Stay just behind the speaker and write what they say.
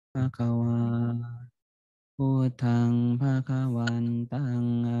ภะคะวาพุทธังภะคะวันตัง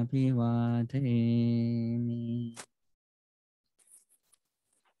อภิวาเทมิ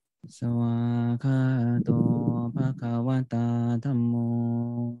สวากขาโตภะคะวตาธัมโม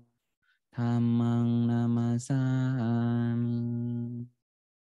ธัมมังนามัสสามิ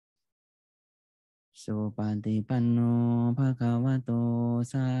สุปฏิปันโนภะคะวะโต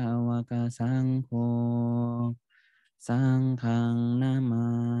สาวกสังโฆสังฆังนามา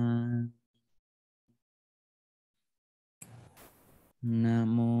นะ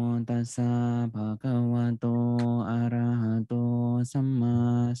โมตัสสะภะคะวะโตอะระหะโตสัมมา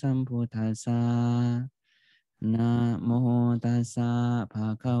สัมพุทธัสสะนะโมตัสสะภะ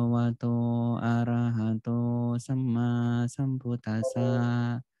คะวะโตอะระหะโตสัมมาสัมพุทธัสสะ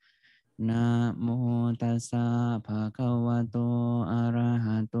นะโมตัสสะภะคะวะโตอะระห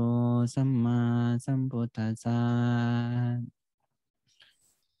ะโตสัมมาสัมพุทธัสสะ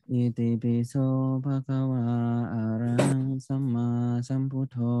อิติปิโสภะคะวะอะระหังสัมมาสัมพุท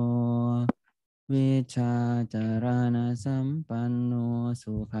โธวิชชาจารณะสัมปันโน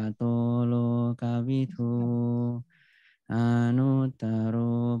สุขโตโลกวิทูอนุตตโร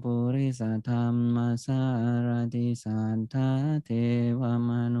ปุริสธรรมสารติสัทธาเทว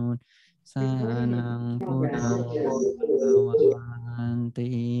มนุษย์สานังพุทโธภะคะวันติ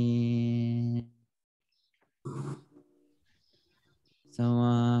สว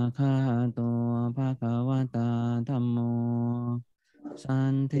ากขาโตภะคะวตาธัมโมสั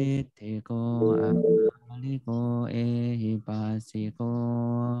นทิฏฐิโกอะระลิโกเอหิปัสสิโก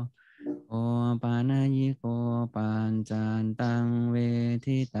โอปานายิโกปัญจานตังเว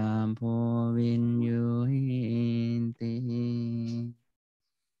ทิตามโพวินยูหินติ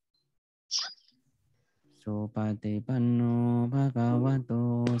สุปฏิปันโนภะคะวะโต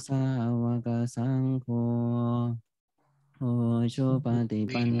สาวกสังโฆโอชุปฏิ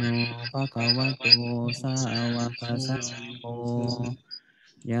ปันโนภะคะวะโตสาวกสังโฆ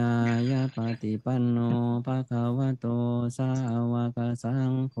ยายาปฏิปันโนภะคะวะโตสาวกสั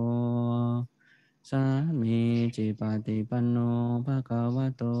งโฆสามีจิปฏิปันโนภะคะวะ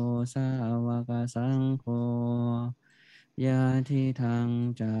โตสาวกสังโฆยาทิทัง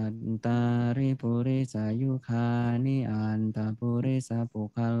จัตตาริปุริสายุคานิอันตปุริสปุ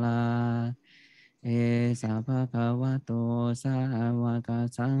คลาเอสะภะคะวะโตสาวก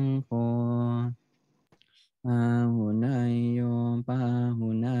สังโฆอาหุนายโยปาหุ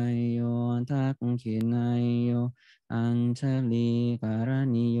นายโยทักขินายโยอัญชลีการ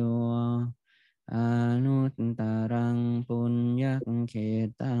ณิโยอนุตตรังปุญญเข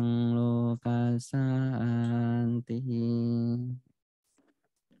ตังโลกัสสันติ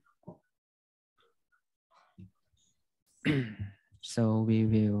So we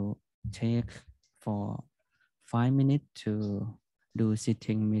will take for 5 minutes to do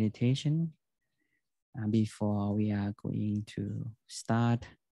sitting meditation before we are going to start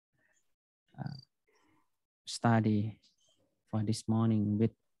study for this morning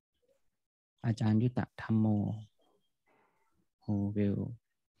with Ajahn Yuta Thammo, who will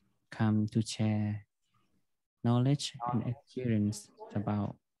come to share knowledge and experience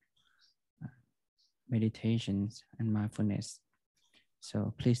about meditations and mindfulness.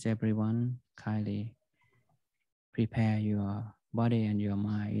 So please everyone kindly prepare your body and your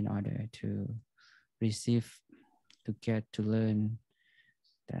mind in order to receive, to get to learn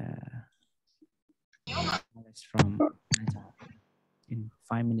the knowledge from Ajahn in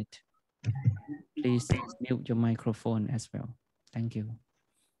 5 minutes. Please mute your microphone as well. Thank you.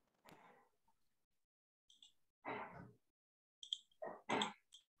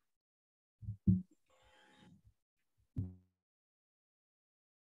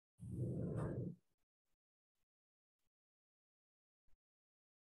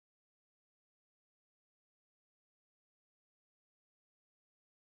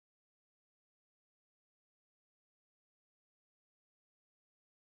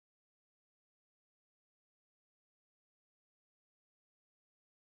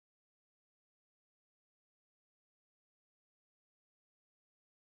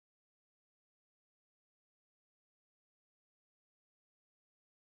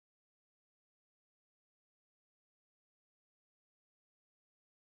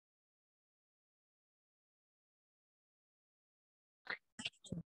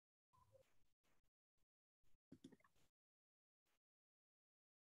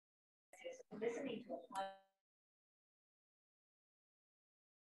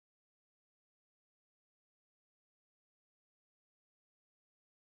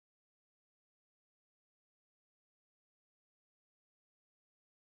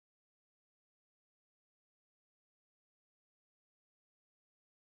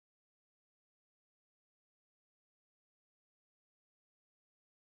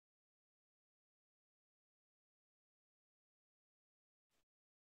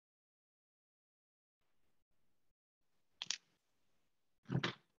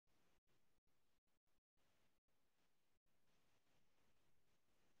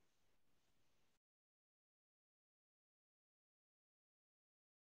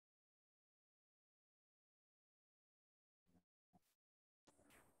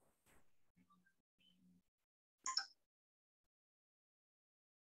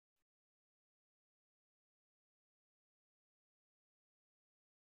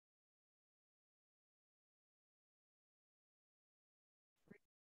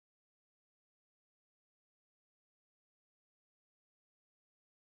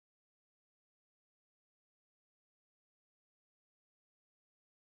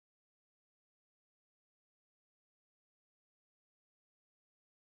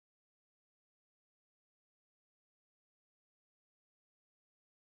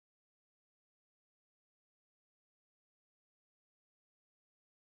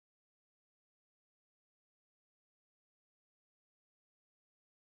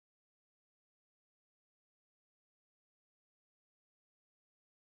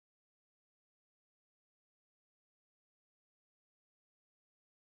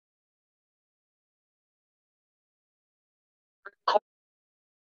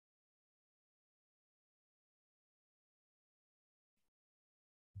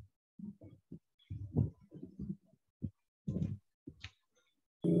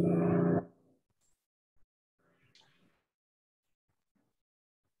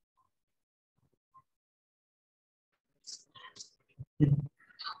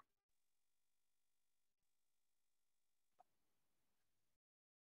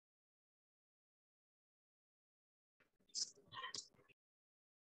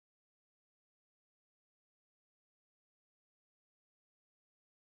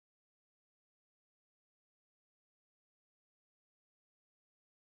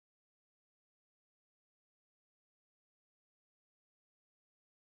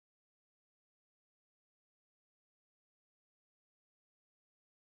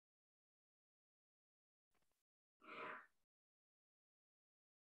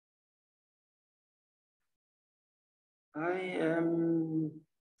 I am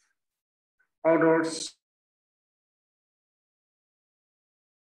outdoors.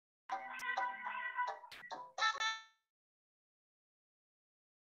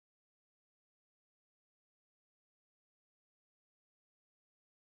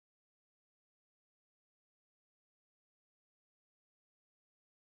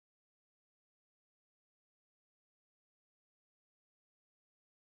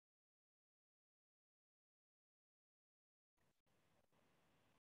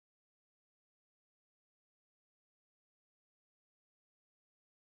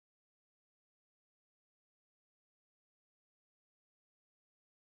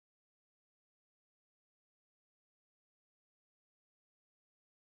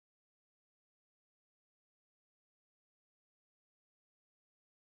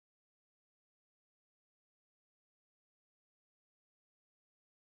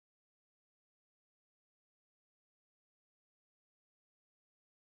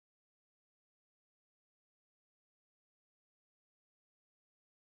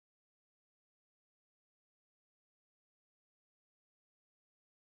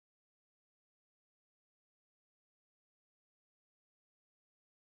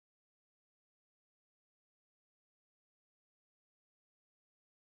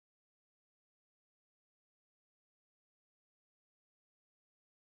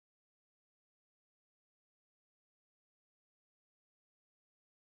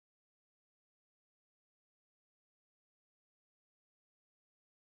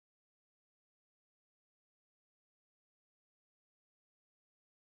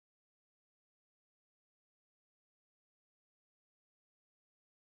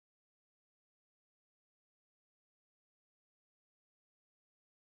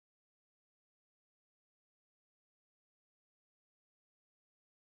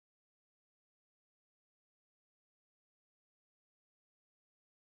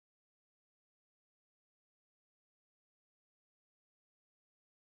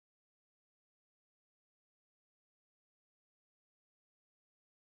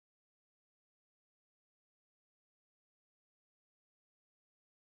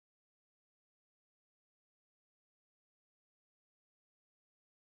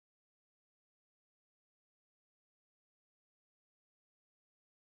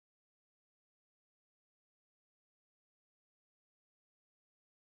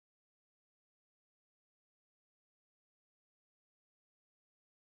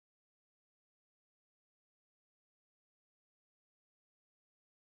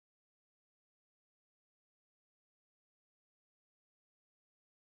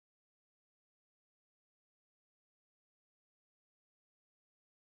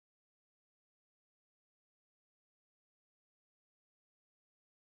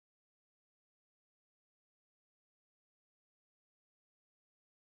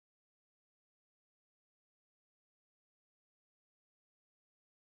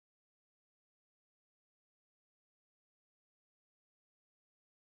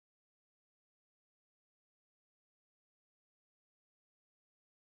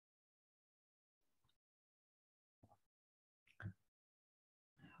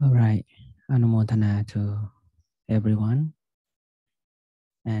 All right, Anumodana to everyone,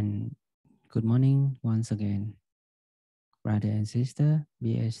 and good morning once again, brother and sister,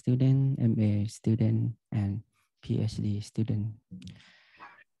 BA student, MA student, and PhD student.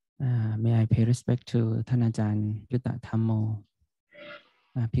 May I pay respect to Thanajan Yuta Thammo,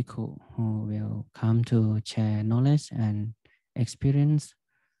 Bhikkhu, who will come to share knowledge and experience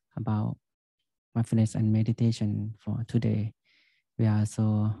about mindfulness and meditation for today. We are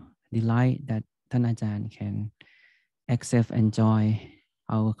so delighted that Thanajan can accept and join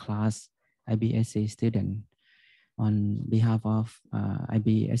our class IBSC student on behalf of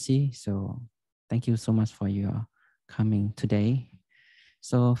IBSC. So thank you so much for your coming today.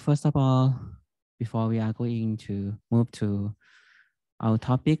 So first of all, before we are going to move to our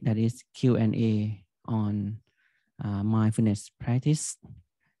topic that is Q&A on mindfulness practice.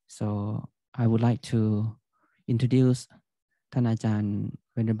 So I would like to introduce ท่านอาจารย์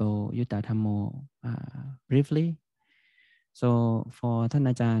Venerable Yutta Thammo briefly. So for ท่าน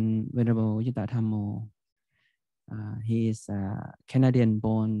อาจารย์ Venerable Yutta Thammo, he is a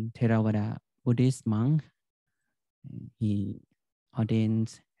Canadian-born Theravada Buddhist monk. He ordained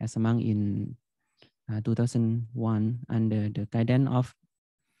as a monk in 2001 under the guidance of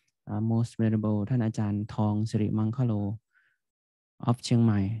Most Venerable ท่านอาจารย์ทองสิริมังคโล of Chiang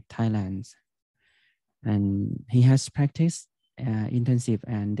Mai, Thailand. And he has practiced intensive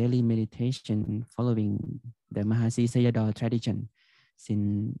and daily meditation following the Mahasi Sayadaw tradition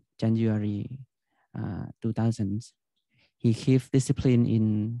since January 2000. He keeps discipline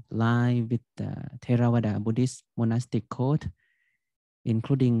in line with the Theravada Buddhist monastic code,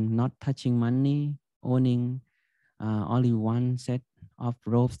 including not touching money, owning only one set of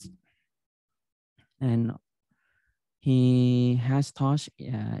robes, and he has taught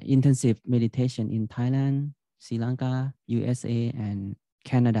intensive meditation in Thailand, Sri Lanka, USA, and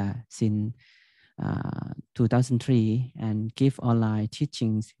Canada since 2003, and give online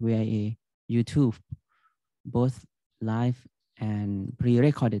teachings via YouTube, both live and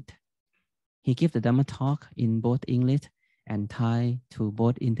pre-recorded. He gives the Dhamma talk in both English and Thai to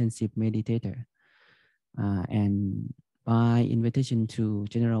both intensive meditators. And by invitation to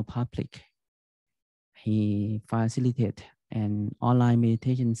general public, he facilitated an online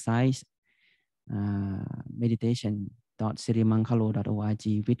meditation site,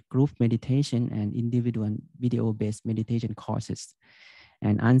 meditation.sirimankalo.org, with group meditation and individual video-based meditation courses,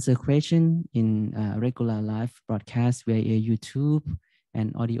 and answer questions in regular live broadcast via YouTube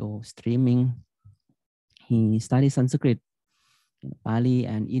and audio streaming. He studied Sanskrit, Pali,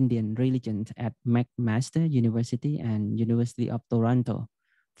 and Indian religion at McMaster University and University of Toronto.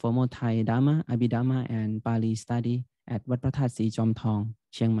 Formal Thai Dhamma, Abhidhamma, and Pali study at Wat Phra That Si Jom Thong,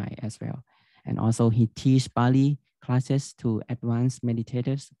 Chiang Mai as well. And also he teaches Pali classes to advanced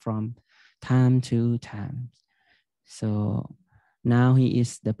meditators from time to time. So now he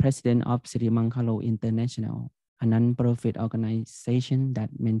is the president of Sri Mankalo International, a non-profit organization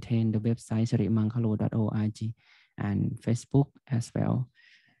that maintains the website srimankalo.org and Facebook as well.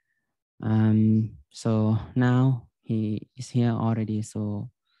 So now he is here already. So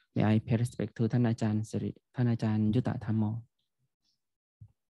may I pay respect to ท่านอาจารย์ยุตตะธัมโม.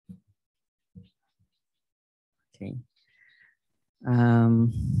 Okay.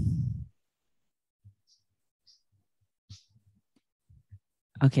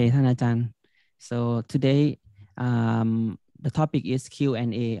 Okay, ท่านอาจารย์. So today the topic is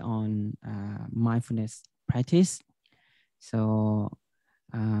Q&A on mindfulness practice. So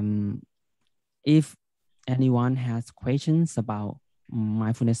if anyone has questions about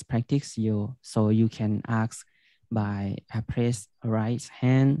mindfulness practice, you can ask by press right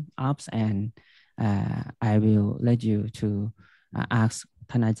hand up, and I will let you to ask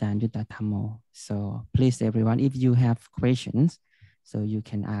ท่านอาจารย์ยุตตะธัมโม. So please everyone, if you have questions, so you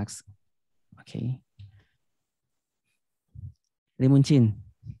can ask. Okay. Limunchin.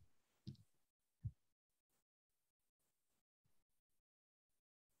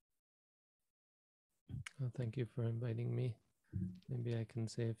 Well, thank you for inviting me. Maybe I can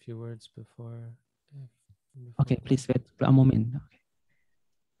say a few words before. Okay, please wait for a moment. Okay.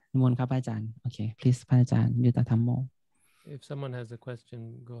 นิมนต์ครับอาจารย์ Okay, please พระอาจารย์ยุตตะธัมโม. If someone has a question,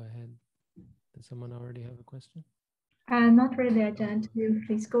 go ahead. Does someone already have a question? Not really, Ajahn. You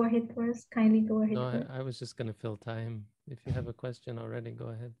please go ahead first. Kindly go ahead. No, first. I was just going to fill time. If you have a question already, go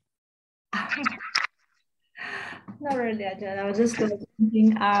ahead. Not really, Ajahn. I was just thinking,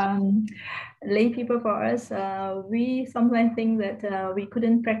 lay people for us, we sometimes think that we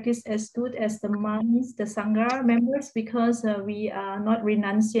couldn't practice as good as the monks, the Sangha members, because we are not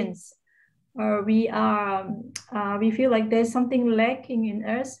renunciants. We feel like there's something lacking in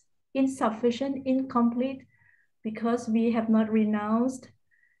us, insufficient, incomplete, because we have not renounced,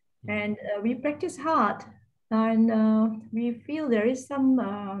 and we practice hard, and we feel there is some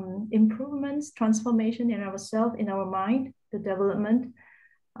improvements, transformation in ourselves, in our mind, the development,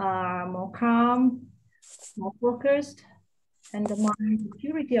 more calm, more focused, and the mind, the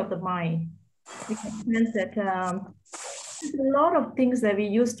purity of the mind. We can sense that there's a lot of things that we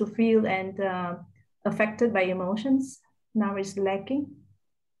used to feel and affected by emotions now is lacking.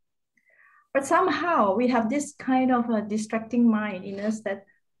 But somehow we have this kind of a distracting mind in us that,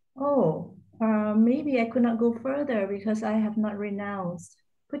 maybe I could not go further because I have not renounced.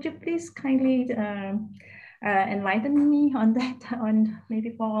 Could you please kindly enlighten me on that, on maybe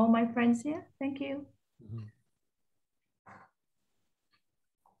for all my friends here? Thank you.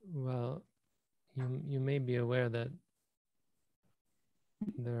 Well, you may be aware that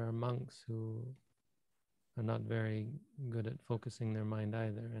there are monks who are not very good at focusing their mind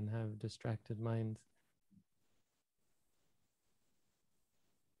either and have distracted minds.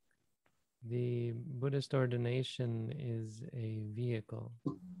 The Buddhist ordination is a vehicle.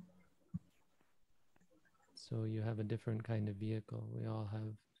 So you have a different kind of vehicle. We all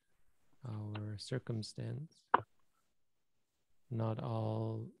have our circumstance. Not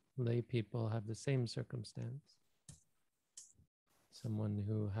all lay people have the same circumstance. Someone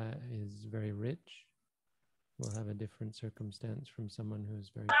who is very rich will have a different circumstance from someone who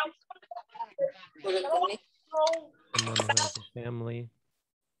is very someone who has a family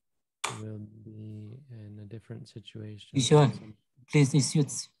will be in a different situation. Sure. Please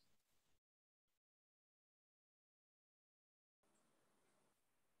issues.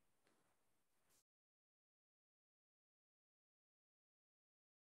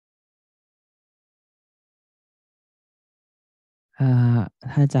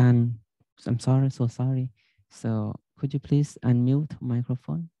 Hajan, I'm sorry, so sorry. So could you please unmute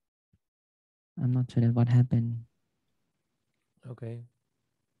microphone? I'm not sure what happened. Okay.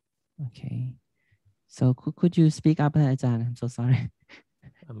 Okay. So could you speak up, Hajan? I'm so sorry.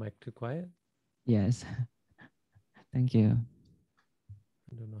 Am I too quiet? Yes. Thank you.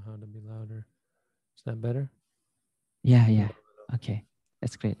 I don't know how to be louder. Is that better? Yeah. Okay.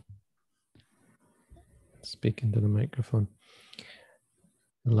 That's great. Speak into the microphone.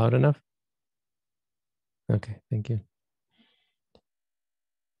 Loud enough? Okay, thank you.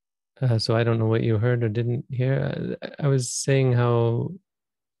 So I don't know what you heard or didn't hear. I was saying how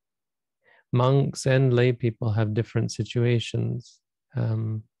monks and lay people have different situations.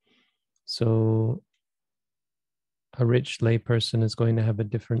 So a rich lay person is going to have a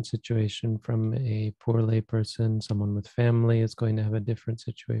different situation from a poor lay person. Someone with family is going to have a different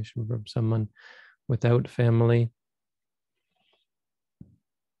situation from someone without family.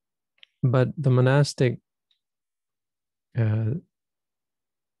 But the monastic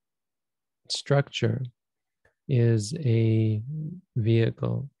structure is a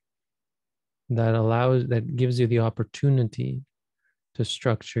vehicle that gives you the opportunity to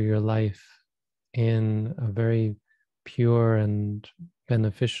structure your life in a very pure and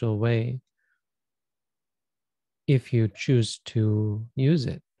beneficial way if you choose to use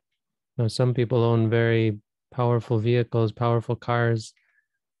it. Now, some people own very powerful vehicles, powerful cars,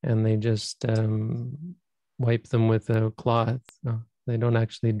 and they just wipe them with a cloth. No, they don't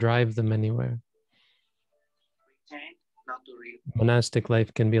actually drive them anywhere. Monastic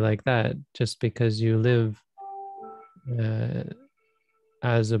life can be like that. Just because you live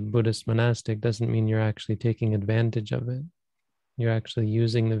as a Buddhist monastic doesn't mean you're actually taking advantage of it. You're actually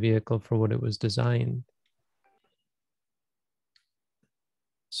using the vehicle for what it was designed.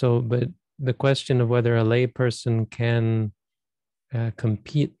 So, but the question of whether a lay person can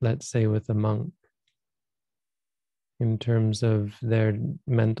compete, let's say, with a monk in terms of their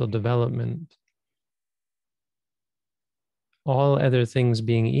mental development, all other things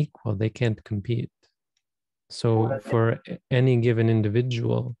being equal, they can't compete. So for any given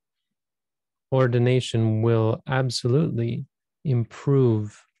individual, ordination will absolutely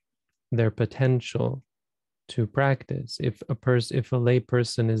improve their potential to practice. If a lay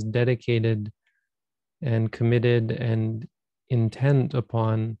person is dedicated and committed and intent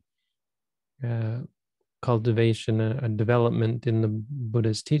upon cultivation and development in the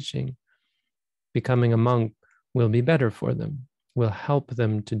Buddha's teaching, becoming a monk will be better for them, will help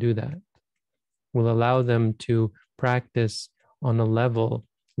them to do that, will allow them to practice on a level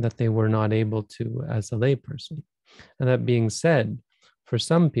that they were not able to as a lay person. And that being said, for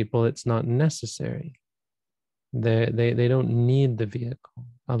some people, it's not necessary. They don't need the vehicle.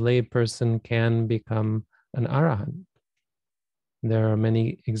 A lay person can become an arahant. There are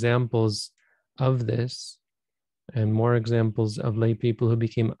many examples of this, and more examples of lay people who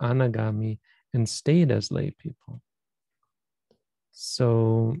became anagami and stayed as lay people.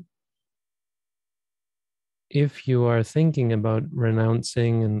 So if you are thinking about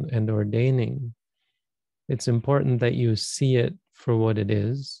renouncing and ordaining, it's important that you see it for what it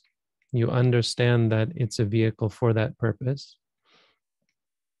is. You understand that it's a vehicle for that purpose.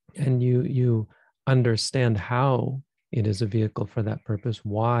 And you understand how it is a vehicle for that purpose,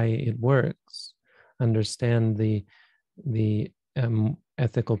 why it works. Understand the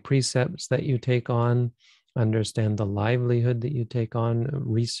ethical precepts that you take on, understand the livelihood that you take on,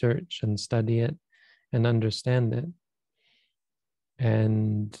 research and study it, and understand it.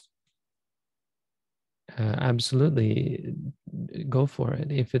 And absolutely go for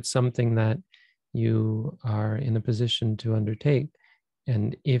it. If it's something that you are in a position to undertake,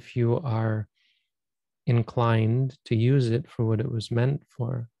 And if you are inclined to use it for what it was meant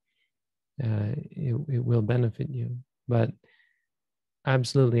for, it will benefit you. But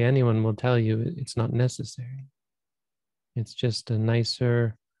absolutely anyone will tell you it's not necessary. It's just a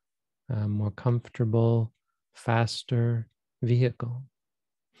nicer, more comfortable, faster vehicle.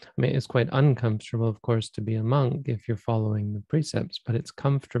 I mean, it's quite uncomfortable, of course, to be a monk if you're following the precepts, but it's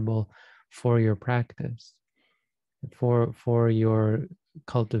comfortable for your practice, for your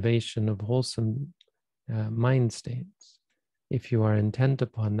cultivation of wholesome mind states. If you are intent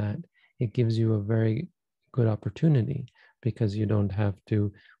upon that, it gives you a very good opportunity, because you don't have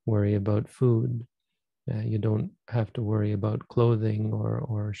to worry about food. You don't have to worry about clothing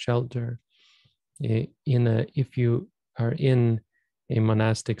or shelter. If you are in a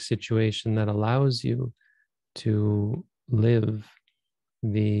monastic situation that allows you to live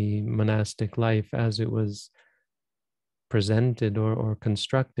the monastic life as it was presented or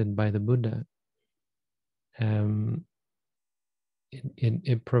constructed by the Buddha,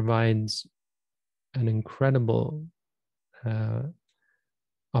 it provides an incredible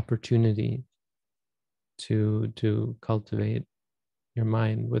opportunity to cultivate your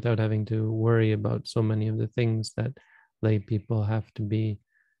mind without having to worry about so many of the things that lay people have to be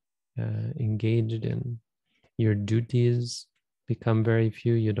engaged in. Your duties become very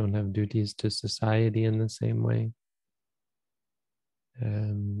few. You don't have duties to society in the same way.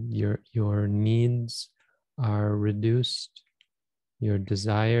 Your needs are reduced. Your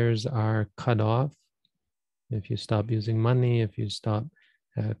desires are cut off. If you stop using money, if you stop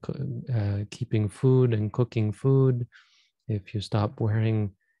keeping food and cooking food, if you stop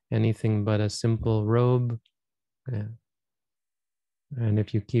wearing anything but a simple robe, and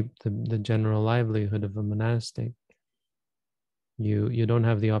if you keep the general livelihood of a monastic, you don't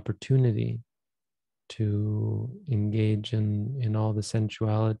have the opportunity to engage in all the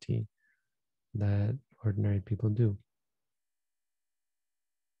sensuality that ordinary people do.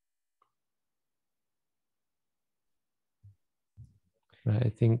 But I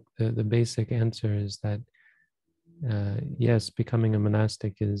think the basic answer is that yes, becoming a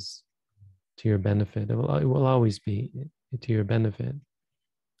monastic is to your benefit. It will always be to your benefit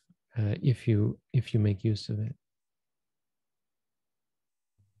if you make use of it.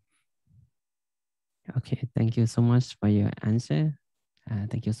 Okay, thank you so much for your answer.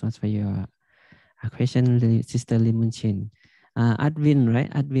 Thank you so much for your question, Sister Limunchin. Advin, right?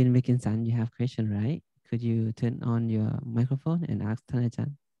 Advin Wilkinson, you have question, right? Could you turn on your microphone and ask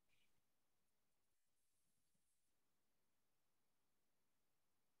Thanachan?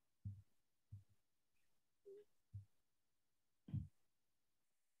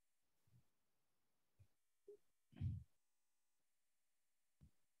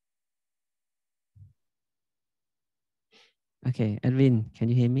 Okay, Edwin, can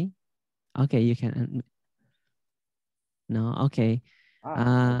you hear me? Okay, you can. No, okay.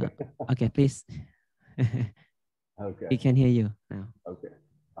 Okay, please. Okay. We can hear you now. Okay.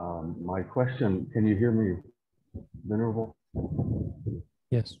 My question, can you hear me, Venerable?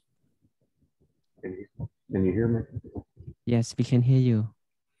 Yes. Can you hear me? Yes, we can hear you.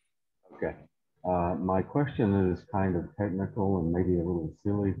 Okay. My question is kind of technical and maybe a little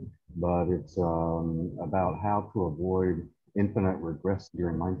silly, but it's about how to avoid infinite regress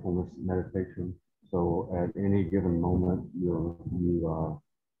during mindfulness meditation. So at any given moment, you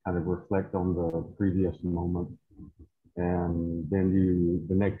kind of reflect on the previous moment, and then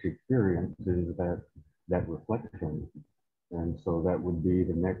the next experience is that reflection. And so that would be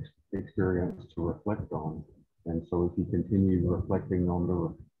the next experience to reflect on. And so if you continue reflecting on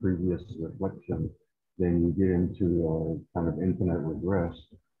the previous reflection, then you get into a kind of infinite regress.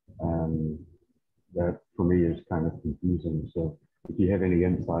 And that for me is kind of confusing. So if you have any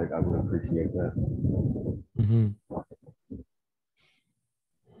insight, I would appreciate that. Mm-hmm.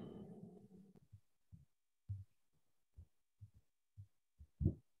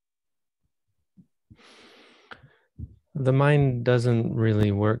 The mind doesn't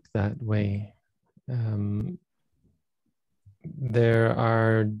really work that way. There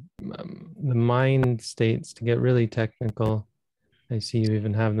are the mind states, to get really technical. I see you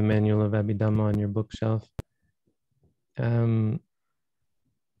even have the manual of Abhidhamma on your bookshelf. The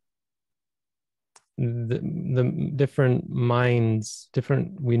different minds,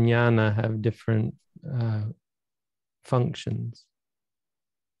 different vijnana have different functions.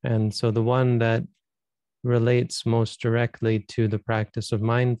 And so the one that relates most directly to the practice of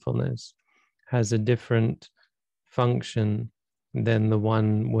mindfulness has a different function than the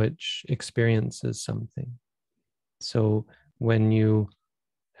one which experiences something. So when you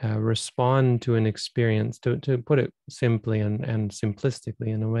respond to an experience, to put it simply and simplistically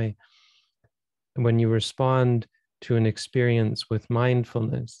in a way, when you respond to an experience with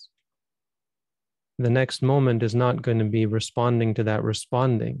mindfulness, the next moment is not going to be responding to that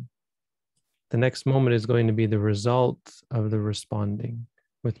responding. The next moment is going to be the result of the responding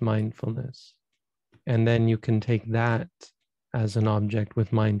with mindfulness. And then you can take that as an object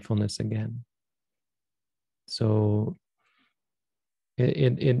with mindfulness again. So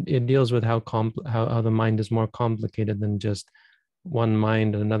it deals with how the mind is more complicated than just one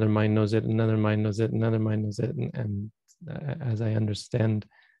mind, and another mind knows it, another mind knows it, another mind knows it. And as I understand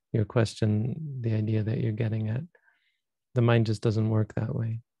your question, the idea that you're getting at, the mind just doesn't work that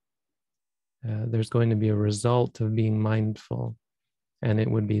way. There's going to be a result of being mindful, and it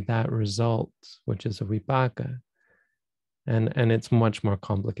would be that result, which is a vipaka. And it's much more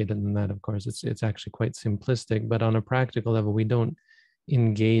complicated than that, of course. It's actually quite simplistic, but on a practical level, we don't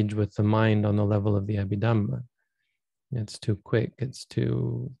engage with the mind on the level of the Abhidhamma. It's too quick, it's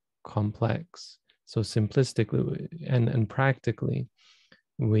too complex. So simplistically and practically,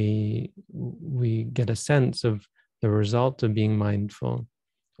 we get a sense of the result of being mindful,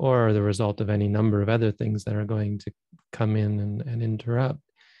 or the result of any number of other things that are going to come in and interrupt,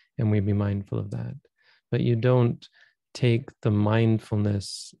 and we be mindful of that. But you don't take the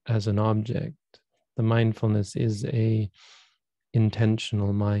mindfulness as an object. The mindfulness is a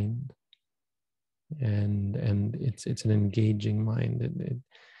intentional mind, and it's an engaging mind.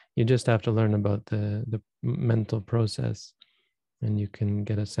 You just have to learn about the mental process, and you can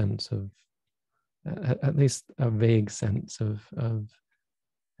get a sense of, at least a vague sense of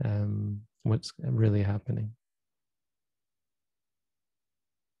what's really happening.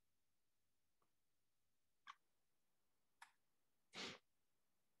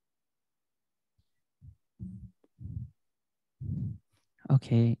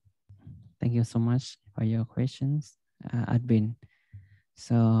 Okay, thank you so much for your questions, Advin.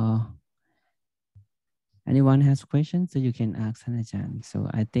 So anyone has questions, so you can ask Hanajan. So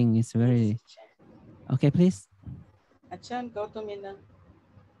I think it's very, okay, please. Achan Gautamina.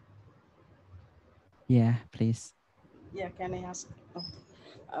 Yeah, please. Yeah, can I ask?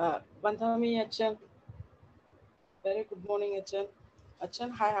 Bandhami Achan. Very good morning, Achan.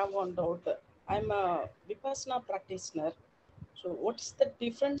 Achan, I have one doubt. I'm a Vipassana practitioner. So what is the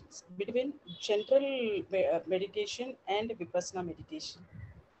difference between general meditation and Vipassana meditation?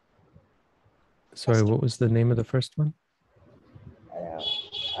 Sorry, what was the name of the first one?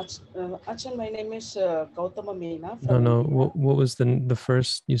 Achan, my name is Gautama Meena. No. What was the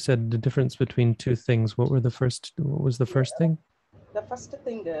first? You said the difference between two things. What was the first thing? The first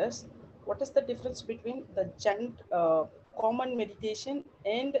thing is, what is the difference between the common meditation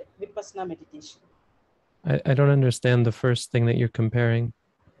and Vipassana meditation? I don't understand the first thing that you're comparing.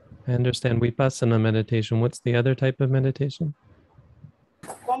 I understand Vipassana meditation. What's the other type of meditation?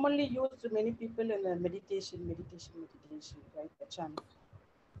 Commonly used many people in the meditation, right? Achan.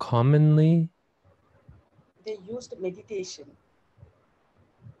 Commonly? They used meditation.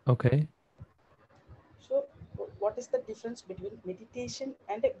 Okay. So what is the difference between meditation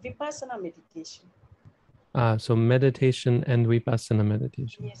and Vipassana meditation? So meditation and Vipassana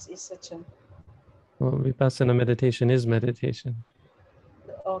meditation. Yes, Achan. Well, Vipassana meditation is meditation.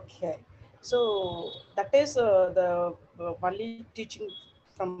 Okay. So that is the only teaching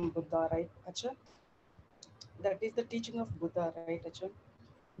from Buddha, right, Achan? That is the teaching of Buddha, right, Achan?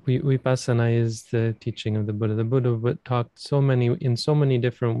 Vipassana is the teaching of the Buddha. The Buddha talked in so many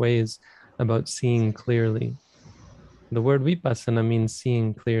different ways about seeing clearly. The word Vipassana means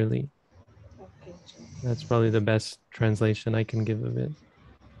seeing clearly. Okay. That's probably the best translation I can give of it.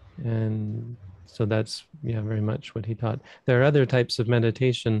 And so that's, very much what he taught. There are other types of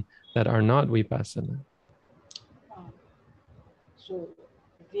meditation that are not Vipassana. So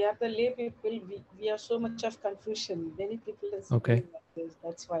we are the lay people, we have so much of confusion. Many people are Okay. like this,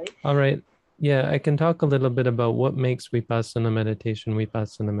 that's why. All right. Yeah, I can talk a little bit about what makes Vipassana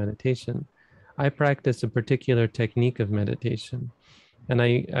meditation. I practice a particular technique of meditation. And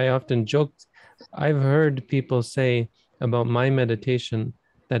I often joked, I've heard people say about my meditation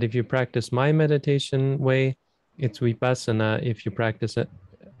that if you practice my meditation way, it's Vipassana. If you practice it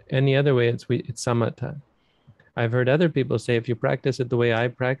any other way, it's Samatha. I've heard other people say if you practice it the way I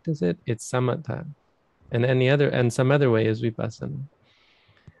practice it, it's Samatha. And some other way is Vipassana.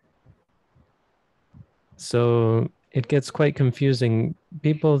 So it gets quite confusing.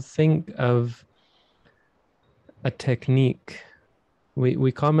 People think of a technique.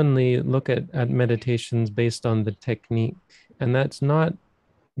 We commonly look at meditations based on the technique, and that's not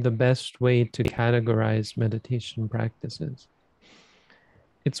the best way to categorize meditation practices.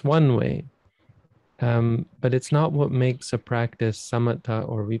 It's one way, but it's not what makes a practice samatha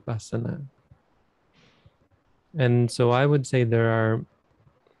or vipassana. And so I would say there are,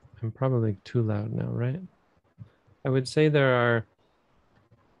 I'm probably too loud now, right? I would say there are,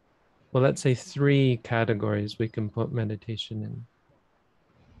 well, let's say 3 categories we can put meditation in.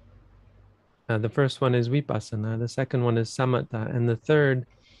 The first one is vipassana, the second one is samatha, and the third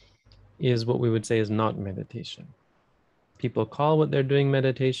is what we would say is not meditation. People call what they're doing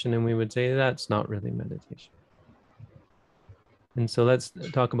meditation, and we would say that's not really meditation. And so let's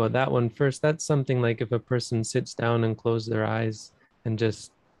talk about that one first. That's something like if a person sits down and closes their eyes and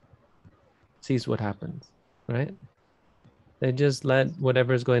just sees what happens, right? They just let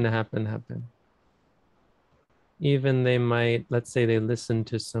whatever's going to happen, happen. Even they might, let's say they listen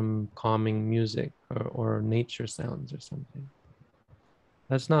to some calming music or nature sounds or something.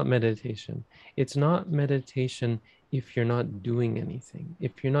 That's not meditation. It's not meditation if you're not doing anything,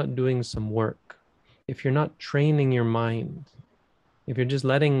 if you're not doing some work, if you're not training your mind, if you're just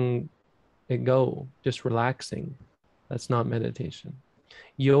letting it go, just relaxing, that's not meditation.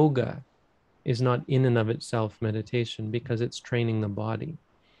 Yoga is not in and of itself meditation because it's training the body.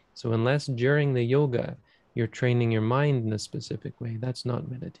 So unless during the yoga, you're training your mind in a specific way, that's not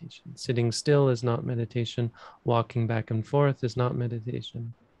meditation. Sitting still is not meditation. Walking back and forth is not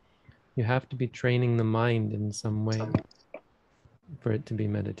meditation. You have to be training the mind in some way for it to be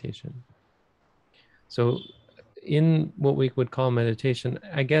meditation. So in what we would call meditation,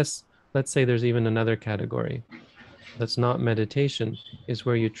 I guess, let's say there's even another category that's not meditation, is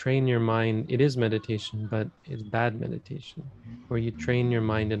where you train your mind. It is meditation, but it's bad meditation, where you train your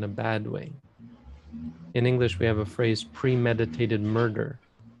mind in a bad way. In English, we have a phrase, premeditated murder.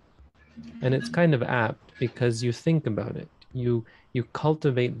 And it's kind of apt because you think about it. You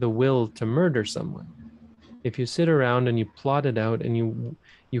cultivate the will to murder someone. If you sit around and you plot it out and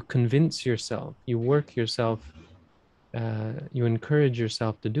you convince yourself, you work yourself, you encourage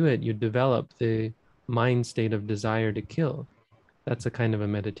yourself to do it, you develop the mind state of desire to kill. That's a kind of a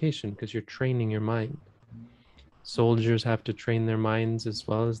meditation because you're training your mind. Soldiers have to train their minds as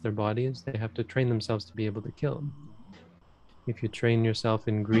well as their bodies. They have to train themselves to be able to kill. If you train yourself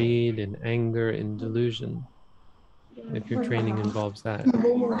in greed, in anger, in delusion, if your training involves that,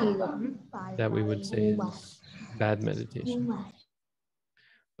 that we would say is bad meditation.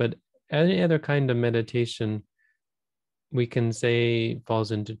 But any other kind of meditation, we can say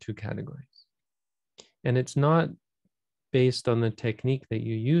falls into 2 categories. And it's not based on the technique that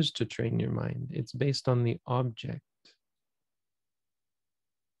you use to train your mind. It's based on the object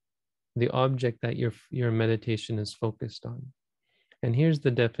that your meditation is focused on. And here's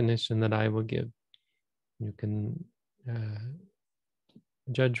the definition that I will give. You can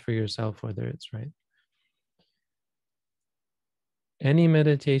judge for yourself whether it's right. Any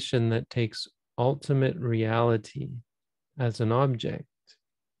meditation that takes ultimate reality as an object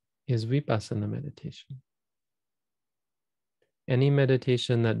is vipassana meditation. Any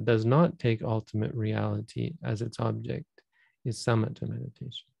meditation that does not take ultimate reality as its object is samatha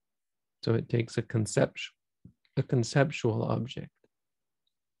meditation. So it takes a conceptual object.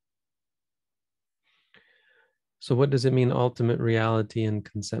 So what does it mean, ultimate reality and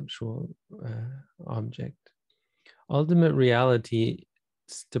conceptual object? Ultimate reality,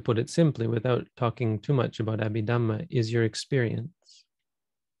 to put it simply, without talking too much about Abhidhamma, is your experience.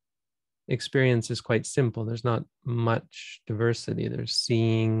 Experience is quite simple. There's not much diversity. There's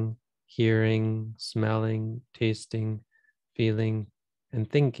seeing, hearing, smelling, tasting, feeling, and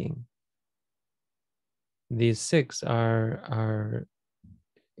thinking. These 6 are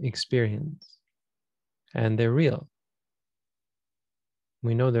experience, and they're real.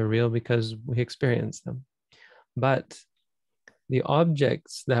 We know they're real because we experience them. But the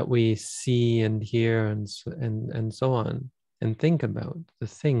objects that we see and hear and so on, and think about, the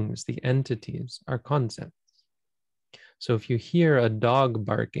things, the entities, are concepts. So if you hear a dog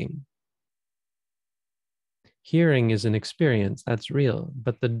barking, hearing is an experience, that's real.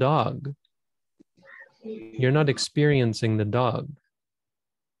 But the dog, you're not experiencing the dog.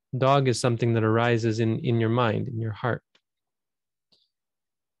 Dog is something that arises in your mind, in your heart.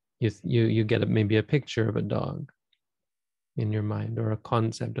 You get maybe a picture of a dog in your mind, or a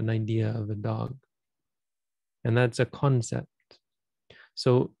concept, an idea of a dog. And that's a concept.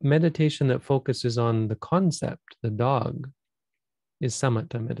 So meditation that focuses on the concept, the dog, is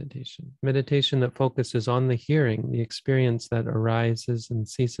samatha meditation. Meditation that focuses on the hearing, the experience that arises and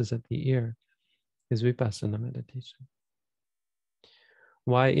ceases at the ear, is vipassana meditation.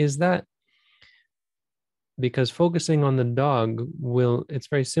 Why is that? Because focusing on the dog it's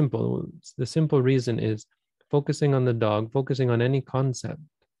very simple. The simple reason is, focusing on the dog, focusing on any concept,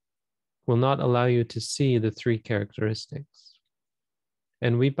 will not allow you to see the three characteristics.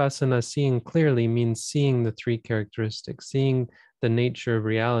 And vipassana, seeing clearly, means seeing the three characteristics, seeing the nature of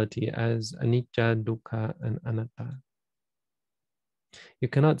reality as anicca, dukkha, and anatta. You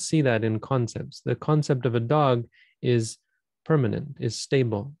cannot see that in concepts. The concept of a dog is permanent, is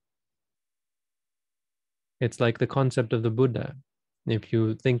stable. It's like the concept of the Buddha. If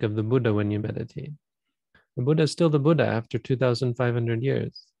you think of the Buddha when you meditate, the Buddha is still the Buddha after 2,500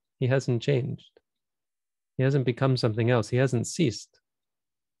 years. He hasn't changed. He hasn't become something else. He hasn't ceased.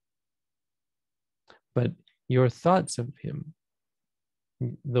 But your thoughts of him,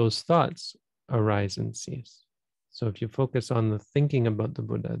 those thoughts arise and cease. So if you focus on the thinking about the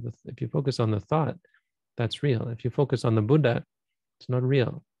Buddha, if you focus on the thought, that's real. If you focus on the Buddha, it's not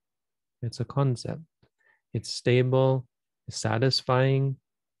real. It's a concept. It's stable, it's satisfying,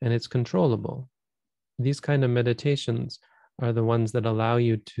 and it's controllable. These kind of meditations are the ones that allow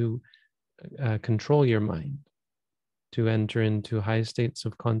you to control your mind, to enter into high states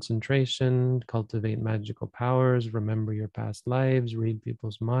of concentration, cultivate magical powers, remember your past lives, read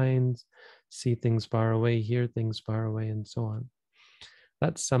people's minds, see things far away, hear things far away, and so on.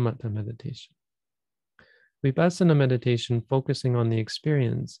 That's samatha meditation. Vipassana meditation, focusing on the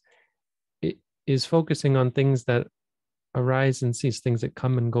experience, it is focusing on things that arise and cease, things that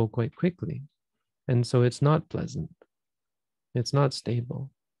come and go quite quickly. And so it's not pleasant. It's not stable.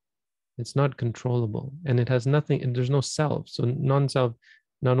 It's not controllable, and it has nothing, and there's no self. So non-self,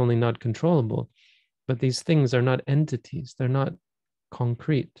 not only not controllable, but these things are not entities. They're not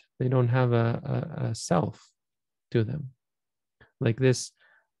concrete. They don't have a self to them. Like this,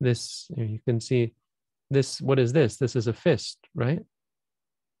 you can see this, what is this? This is a fist, right?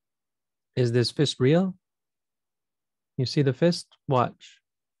 Is this fist real? You see the fist? Watch.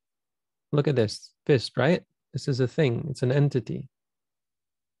 Look at this fist, right? This is a thing. It's an entity.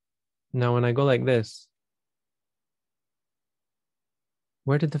 Now, when I go like this,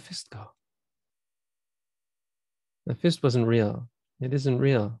 where did the fist go? The fist wasn't real. It isn't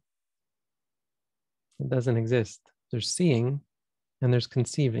real. It doesn't exist. There's seeing and there's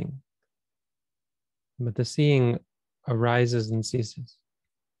conceiving. But the seeing arises and ceases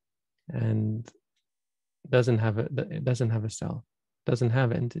and doesn't have a self, doesn't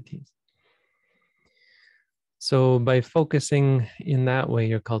have entities. So by focusing in that way,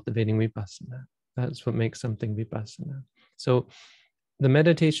 you're cultivating vipassana. That's what makes something vipassana. So the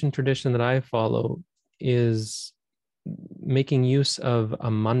meditation tradition that I follow is making use of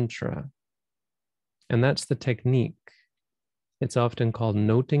a mantra. And that's the technique. It's often called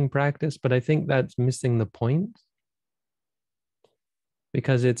noting practice, but I think that's missing the point,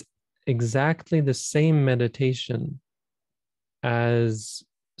 because it's exactly the same meditation as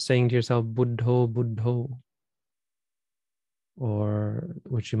saying to yourself, Buddho, Buddho. Or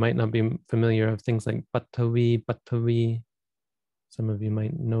which you might not be familiar of, things like Patavi, Patavi. Some of you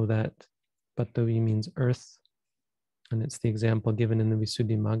might know that. Patavi means earth, and it's the example given in the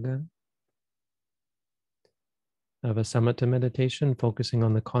Visuddhimagga of a samatha meditation, focusing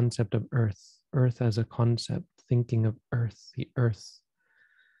on the concept of earth, earth as a concept, thinking of earth, the earth,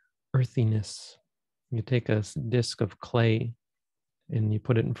 earthiness. You take a disc of clay and you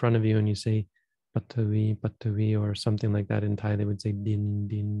put it in front of you and you say, Patavi, Patavi, or something like that. In Thai, they would say din,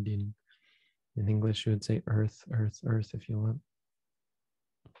 din, din. In English, you would say earth, earth, earth, if you want.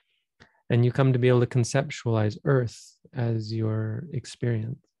 And you come to be able to conceptualize earth as your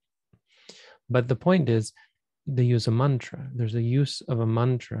experience. But the point is, they use a mantra. There's a use of a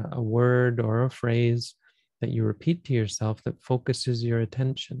mantra, a word or a phrase that you repeat to yourself that focuses your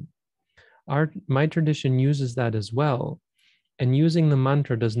attention. My tradition uses that as well. And using the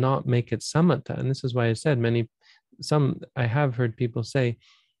mantra does not make it samatha. And this is why I said I have heard people say,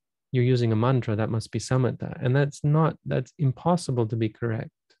 you're using a mantra, that must be samatha. And that's impossible to be correct.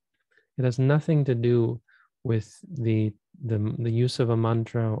 It has nothing to do with the use of a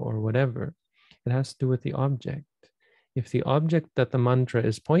mantra or whatever. It has to do with the object. If the object that the mantra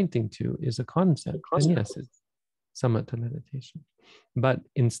is pointing to is a concept, then yes, it's samatha meditation. But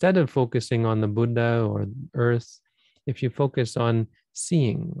instead of focusing on the Buddha or earth, if you focus on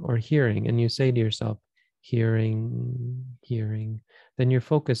seeing or hearing and you say to yourself, hearing, hearing, then you're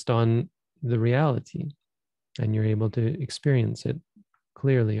focused on the reality and you're able to experience it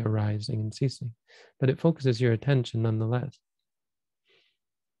clearly arising and ceasing. But it focuses your attention nonetheless.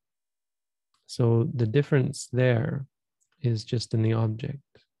 So the difference there is just in the object.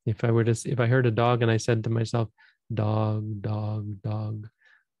 If I heard a dog and I said to myself, dog, dog, dog,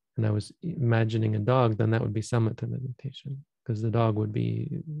 and I was imagining a dog, then that would be samatha meditation, because the dog would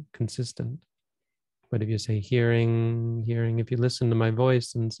be consistent. But if you say hearing, hearing, if you listen to my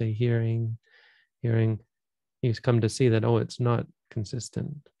voice and say hearing, hearing, you come to see that, oh, it's not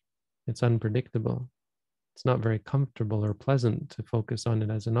consistent. It's unpredictable. It's not very comfortable or pleasant to focus on it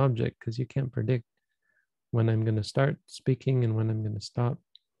as an object because you can't predict when I'm going to start speaking and when I'm going to stop.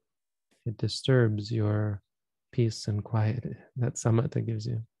 It disturbs your peace and quiet that samatha gives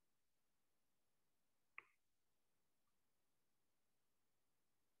you.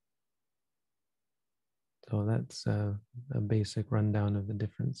 So that's a basic rundown of the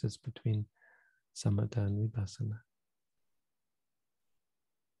differences between samatha and vipassana.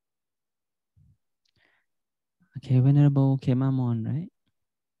 Okay, Venerable Kemamon, right?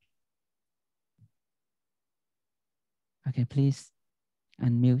 Okay, please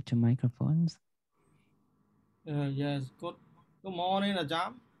unmute your microphones. Yes, good morning,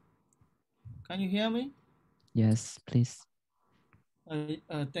 Ajahn. Can you hear me? Yes, please.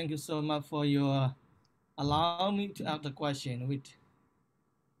 Thank you so much for your allowing me to ask the question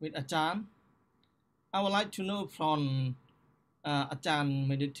with Ajahn. I would like to know from Ajahn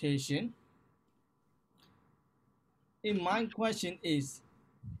meditation. My question is,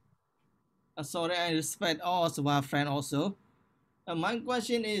 sorry, I respect all of our friends also. My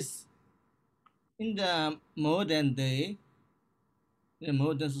question is, in the modern day, in the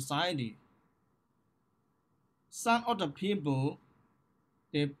modern society, some of the people,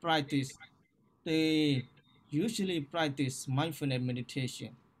 they usually practice mindfulness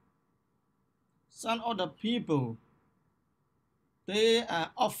meditation. Some other people, they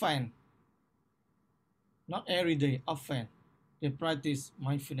are often, not every day, often, they practice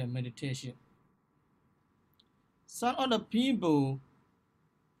mindfulness meditation. Some other people,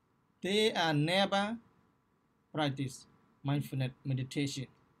 they are never practice mindfulness meditation.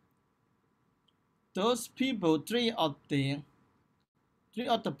 Those people, three of the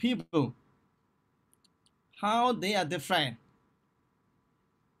people, how they are different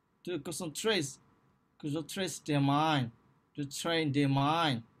to concentrate their mind, to train their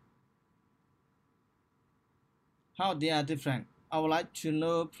mind. How they are different. I would like to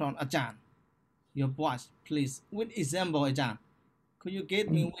know from Ajahn, your voice, please. With example, Ajahn. Could you give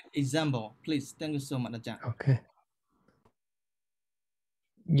me with example, please? Thank you so much, Ajahn. Okay.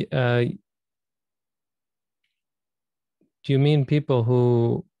 Do you mean people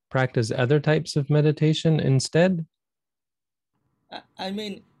who practice other types of meditation instead? I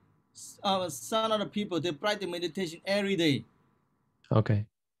mean, some of the people, they practice meditation every day. Okay.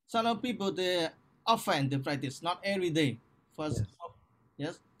 Some of the people, they often they practice, not every day. First,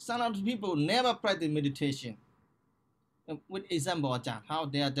 yes. Some of the people never practice meditation. With example, Ajahn, how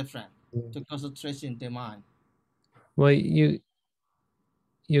they are different to concentration their mind. Well, you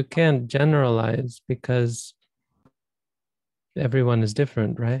can't generalize because everyone is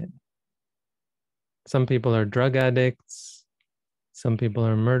different, right? Some people are drug addicts, some people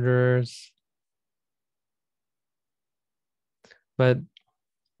are murderers. But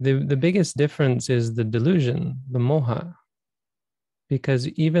the biggest difference is the delusion, the moha. Because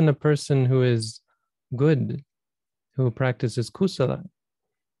even a person who is good, who practices kusala,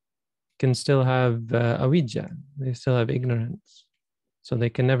 can still have avidya, they still have ignorance. So they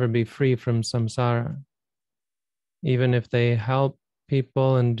can never be free from samsara. Even if they help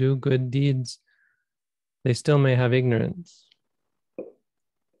people and do good deeds, they still may have ignorance.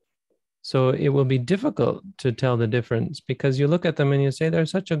 So it will be difficult to tell the difference because you look at them and you say, they're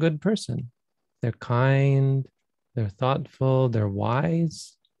such a good person. They're kind, they're thoughtful, they're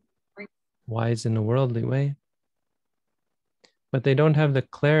wise in a worldly way. But they don't have the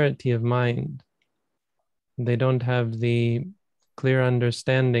clarity of mind. They don't have the clear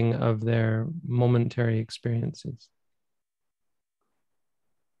understanding of their momentary experiences.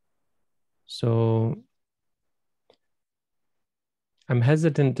 So I'm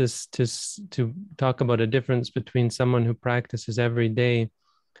hesitant to talk about a difference between someone who practices every day.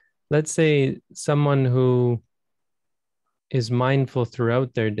 Let's say someone who is mindful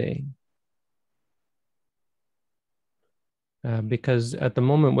throughout their day. Because at the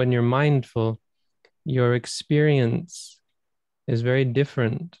moment when you're mindful, your experience is very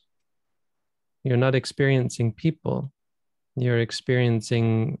different. You're not experiencing people, you're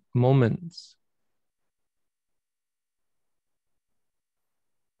experiencing moments.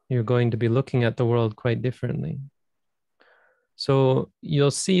 You're going to be looking at the world quite differently. So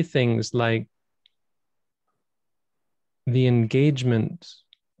you'll see things like the engagement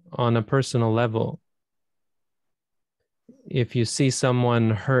on a personal level. If you see someone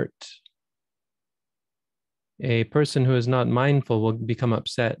hurt, a person who is not mindful will become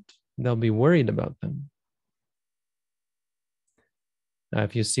upset. They'll be worried about them.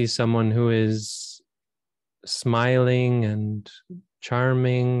 If you see someone who is smiling and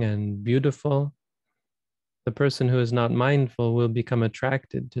charming and beautiful, the person who is not mindful will become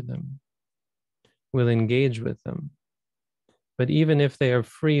attracted to them, will engage with them. But even if they are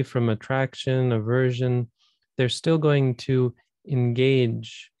free from attraction, aversion, they're still going to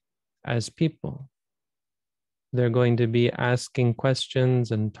engage as people. They're going to be asking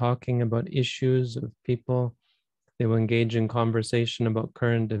questions and talking about issues of people. They will engage in conversation about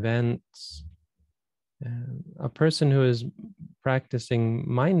current events. A person who is practicing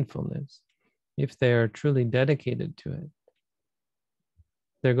mindfulness, if they are truly dedicated to it,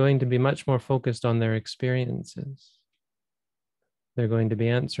 they're going to be much more focused on their experiences. They're going to be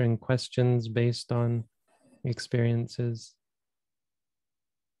answering questions based on experiences.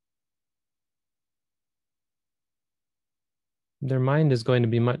 Their mind is going to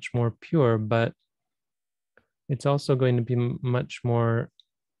be much more pure, but it's also going to be much more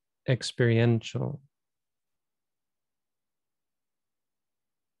experiential.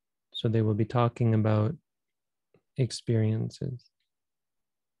 So they will be talking about experiences.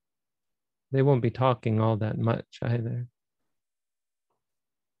 They won't be talking all that much either.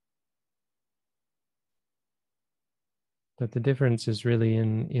 But the difference is really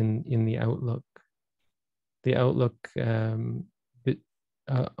in the outlook. The outlook on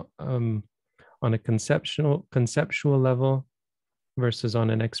a conceptual level versus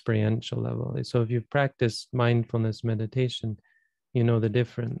on an experiential level. So if you've practiced mindfulness meditation, you know the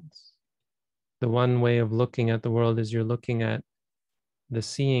difference. The one way of looking at the world is you're looking at the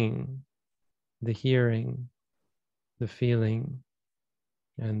seeing, the hearing, the feeling,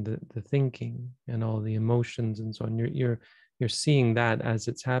 and the thinking, and all the emotions and so on. You're seeing that as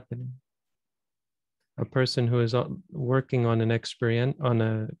it's happening. A person who is working on on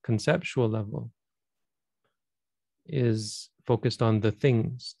a conceptual level is focused on the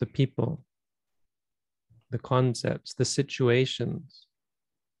things, the people, the concepts, the situations,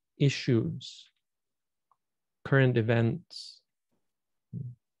 issues, current events.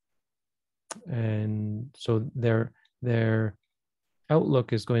 And so their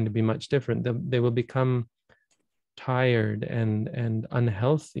outlook is going to be much different. They will become tired and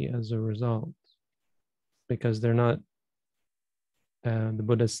unhealthy as a result, because they're not,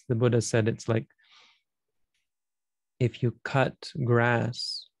 the Buddha said it's like if you cut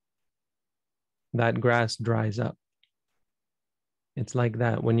grass, that grass dries up. It's like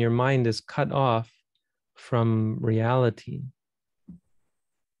that. When your mind is cut off from reality,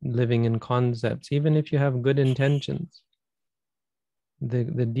 living in concepts, even if you have good intentions, the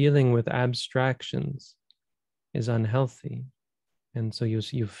dealing with abstractions is unhealthy. And so you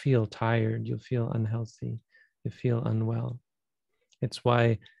feel tired, you feel unhealthy, you feel unwell. It's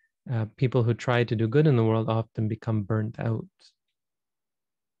why people who try to do good in the world often become burnt out,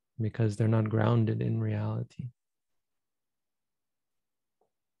 because they're not grounded in reality.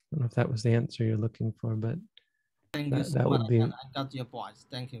 I don't know if that was the answer you're looking for, but Thank you so that much. would be. I got your point.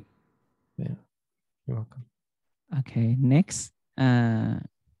 Thank you. Yeah, you're welcome. Okay, next. Yom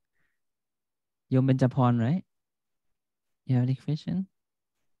Benjaporn, right? You have any question?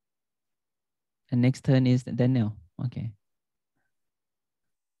 And next turn is Daniel. Okay.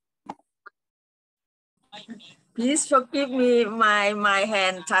 Please forgive me, my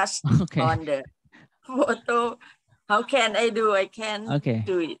hand touched Okay. on the photo. How can I do? I can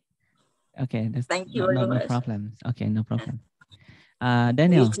do it. Okay, that's Thank you very no much. problem. Okay, no problem.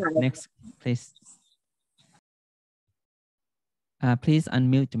 Daniel, next, please. Please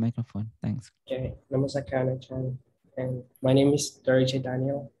unmute the microphone. Thanks. Okay, Namaskar, Achan. And my name is Dorje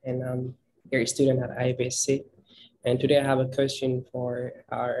Daniel, and I'm here a student at IBSC. And today I have a question for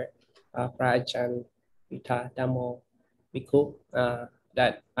our Prajhan Vita Damo Biku,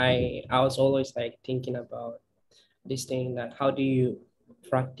 that I was always like thinking about this thing, that how do you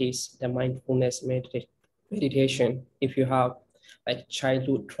practice the mindfulness meditation if you have like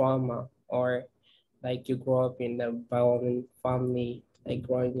childhood trauma, or like you grow up in a violent family, like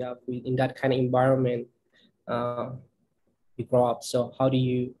growing up in that kind of environment, you grow up. So how do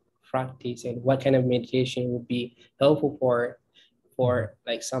you practice, and what kind of meditation would be helpful for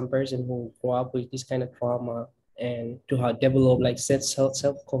like some person who grow up with this kind of trauma, and to how develop like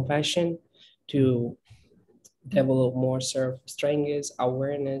self-compassion, to develop more self-strength,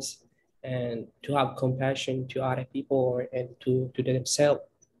 awareness, and to have compassion to other people and to themselves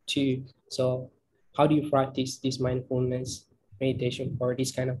too. So how do you practice this mindfulness meditation for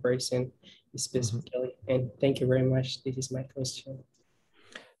this kind of person specifically? And thank you very much. This is my question.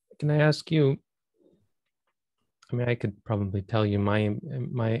 Can I ask you, I mean, I could probably tell you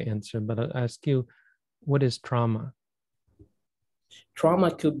my answer, but I'll ask you, what is trauma?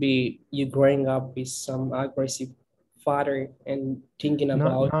 Trauma could be you growing up with some aggressive father and thinking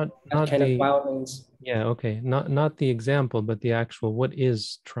about that kind of violence. Yeah, okay. Not the example, but the actual, what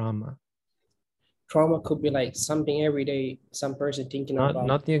is trauma? Trauma could be like something every day, some person thinking about.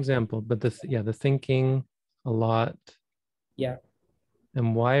 Not the example, but the thinking a lot. Yeah.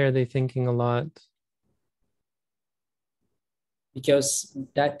 And why are they thinking a lot? Because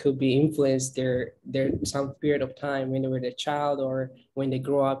that could be influenced their some period of time when they were a child, or when they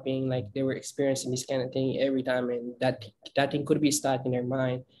grow up being like they were experiencing this kind of thing every time, and that thing could be stuck in their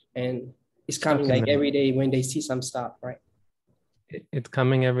mind, and it's coming like every day when they see some stuff, right? It's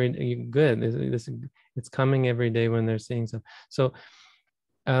coming every day. Good. It's coming every day when they're seeing stuff. So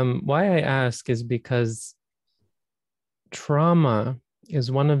why I ask is because trauma is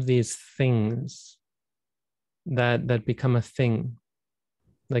one of these things that become a thing.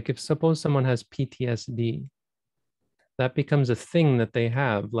 Like if suppose someone has PTSD, that becomes a thing that they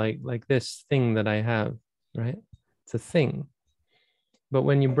have, like this thing that I have, right? It's a thing. But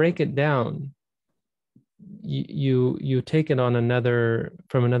when you break it down, you take it on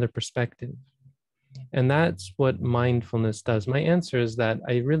from another perspective. And that's what mindfulness does. My answer is that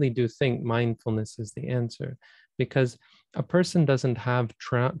I really do think mindfulness is the answer, because a person doesn't have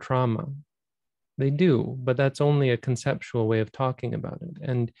trauma. They do, but that's only a conceptual way of talking about it.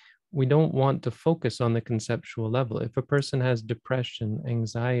 And we don't want to focus on the conceptual level. If a person has depression,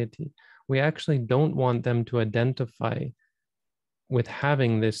 anxiety, we actually don't want them to identify with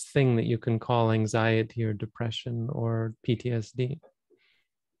having this thing that you can call anxiety or depression or PTSD.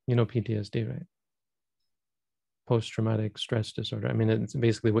 You know PTSD, right? Post-traumatic stress disorder. I mean, it's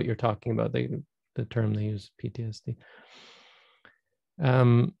basically what you're talking about, the term they use, PTSD.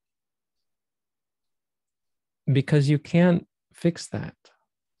 Because you can't fix that.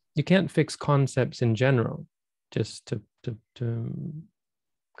 You can't fix concepts in general, just to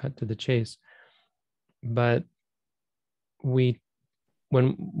cut to the chase. But we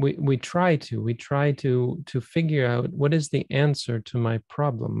try to figure out what is the answer to my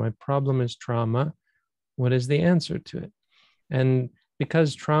problem. My problem is trauma. What is the answer to it? And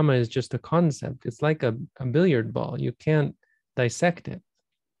because trauma is just a concept, it's like a billiard ball. You can't dissect it.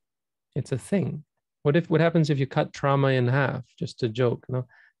 It's a thing. What happens if you cut trauma in half? Just a joke, no?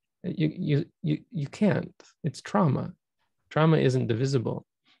 You can't. It's trauma. Trauma isn't divisible,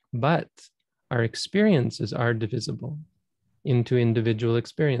 but our experiences are divisible into individual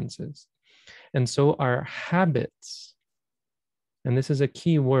experiences. And so our habits, and this is a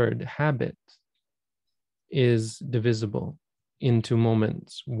key word, habit, is divisible into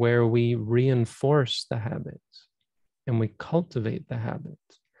moments where we reinforce the habit and we cultivate the habit,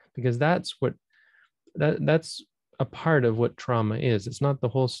 because that's a part of what trauma is. It's not the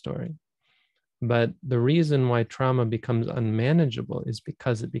whole story. But the reason why trauma becomes unmanageable is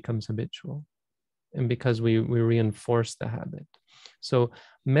because it becomes habitual and because we reinforce the habit. So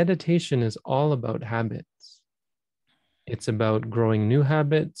meditation is all about habits. It's about growing new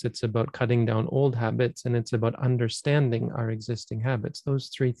habits. It's about cutting down old habits, and it's about understanding our existing habits. Those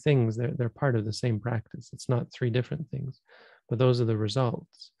three things, they're part of the same practice. It's not three different things, but those are the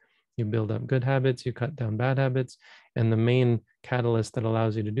results. You build up good habits, you cut down bad habits, and the main catalyst that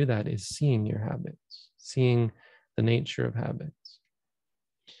allows you to do that is seeing your habits, seeing the nature of habits.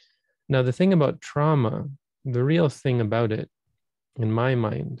 Now, the thing about trauma, the real thing about it, in my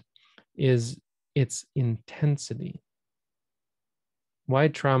mind, is its intensity. Why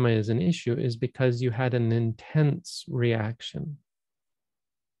trauma is an issue is because you had an intense reaction,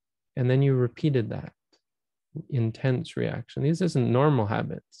 and then you repeated that intense reaction. This isn't normal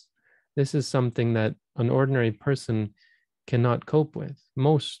habits. This is something that an ordinary person cannot cope with.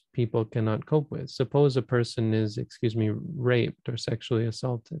 Most people cannot cope with. Suppose a person is, raped or sexually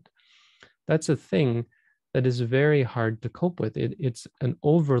assaulted. That's a thing that is very hard to cope with. It's an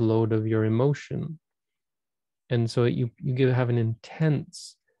overload of your emotion. And so you have an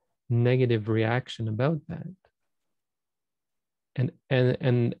intense negative reaction about that.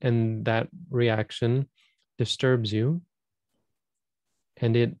 And that reaction disturbs you,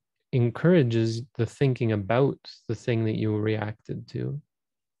 and it encourages the thinking about the thing that you reacted to,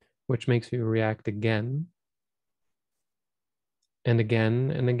 which makes you react again and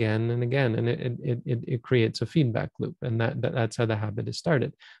again and again and again, and it creates a feedback loop, and that's how the habit is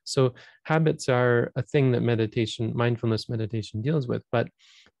started. So habits are a thing that mindfulness meditation deals with, but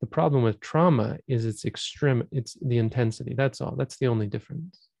the problem with trauma is it's the intensity. That's all. That's the only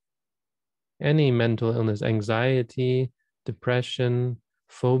difference. Any mental illness, anxiety, depression,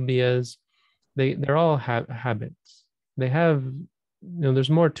 phobias, they're all habits. They have, there's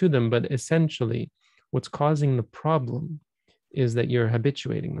more to them, but essentially what's causing the problem is that you're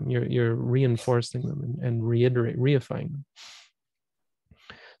habituating them, you're reinforcing them and reifying them.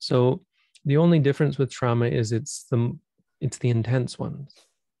 So the only difference with trauma is it's the intense ones.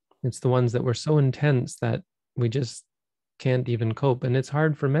 It's the ones that were so intense that we just can't even cope, and it's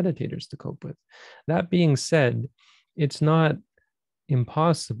hard for meditators to cope with. That being said, it's not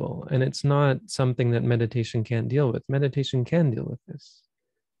impossible, and it's not something that meditation can't deal with. Meditation can deal with this.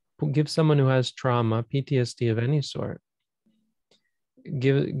 Give someone who has trauma, PTSD of any sort,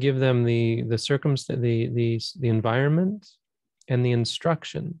 give them the circumstance, the environment and the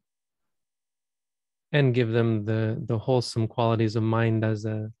instruction, and give them the wholesome qualities of mind as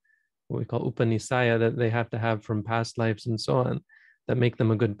what we call upanisaya that they have to have from past lives and so on, that make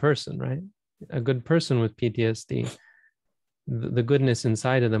them a good person, right? A good person with PTSD, the goodness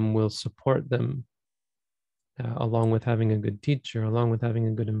inside of them will support them, along with having a good teacher, along with having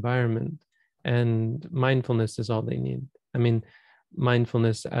a good environment, and mindfulness is all they need. I mean,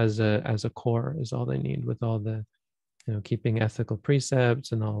 mindfulness as a core is all they need, with all the, keeping ethical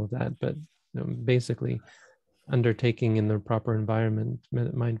precepts and all of that, but basically undertaking in the proper environment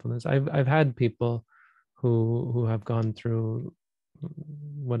mindfulness. I've had people who have gone through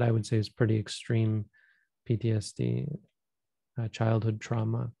what I would say is pretty extreme PTSD, childhood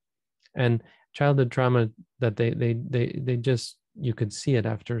trauma, and childhood trauma that they just, you could see it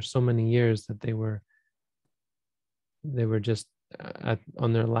after so many years that they were just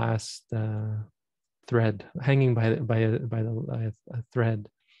on their last thread, hanging by a thread,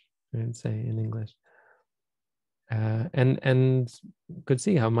 I'd say in English. And could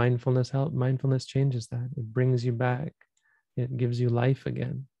see how mindfulness changes that. It brings you back. It gives you life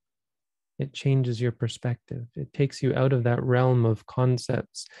again. It changes your perspective. It takes you out of that realm of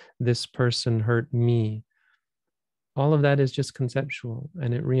concepts. This person hurt me. All of that is just conceptual,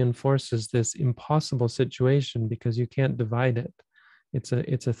 and it reinforces this impossible situation because you can't divide it. It's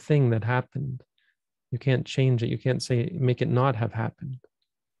a thing that happened. You can't change it. You can't make it not have happened.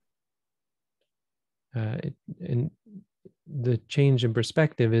 And the change in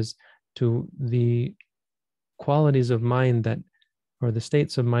perspective is to the qualities of mind or the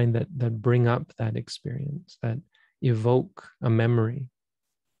states of mind that bring up that experience, that evoke a memory.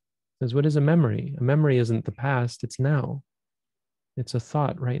 Because what is a memory? A memory isn't the past, it's now. It's a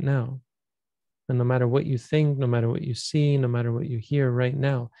thought right now. And no matter what you think, no matter what you see, no matter what you hear right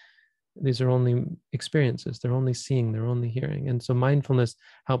now, these are only experiences. They're only seeing, they're only hearing. And so mindfulness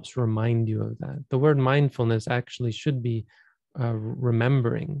helps remind you of that. The word mindfulness actually should be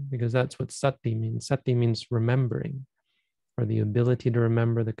remembering, because that's what sati means. Sati means remembering, or the ability to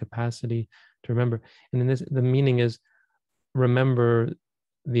remember, the capacity to remember. And in this, the meaning is remember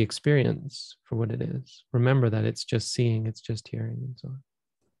the experience for what it is. Remember that it's just seeing, it's just hearing, and so on.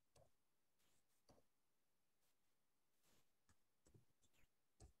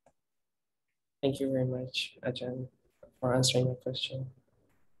 Thank you very much, Ajahn, for answering the question.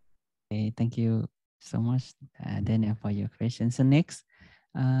 Okay, thank you so much, Daniel, for your question. So next,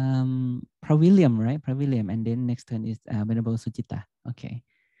 Pra William, right? Pra William, and then next turn is Venerable Suchita. Okay,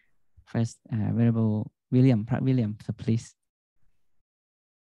 first Venerable William, Pra William, so please.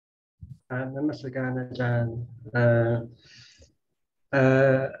 Namaskar, Ajahn.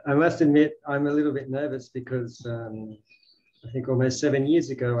 I must admit, I'm a little bit nervous because I think almost 7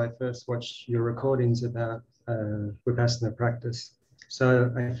 years ago, I first watched your recordings about Vipassana practice.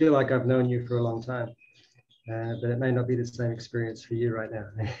 So I feel like I've known you for a long time, but it may not be the same experience for you right now.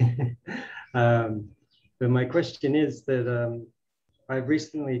 But my question is that I've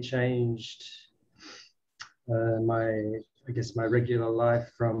recently changed my regular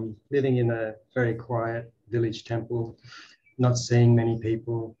life from living in a very quiet village temple, not seeing many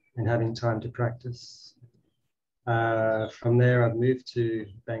people and having time to practice. From there, I've moved to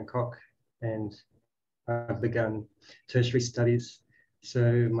Bangkok and I've begun tertiary studies.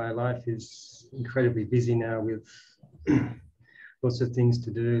 So my life is incredibly busy now with lots of things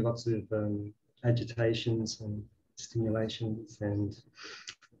to do, lots of agitations and stimulations. And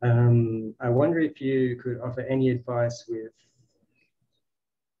I wonder if you could offer any advice with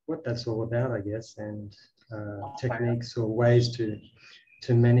what that's all about, I guess, and techniques or ways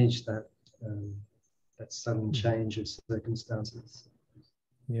to manage that that sudden change of circumstances.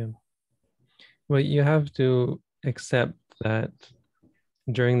 Yeah. Well, you have to accept that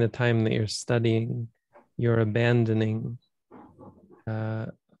during the time that you're studying, you're abandoning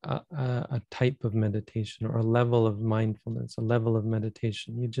a type of meditation or a level of mindfulness, a level of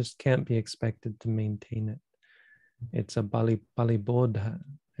meditation. You just can't be expected to maintain it. It's a balibodha.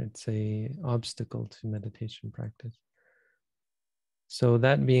 It's a obstacle to meditation practice. So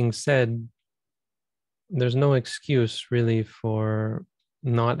that being said, there's no excuse really for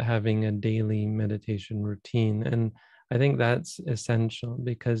not having a daily meditation routine. And I think that's essential,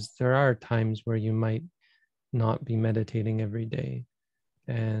 because there are times where you might not be meditating every day.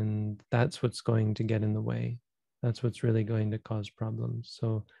 And that's what's going to get in the way. That's what's really going to cause problems.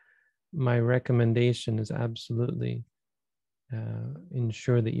 So my recommendation is absolutely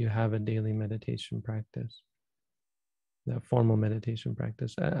ensure that you have a daily meditation practice, that formal meditation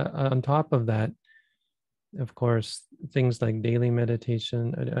practice. On top of that, of course, things like daily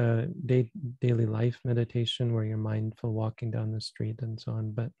meditation, daily life meditation, where you're mindful walking down the street and so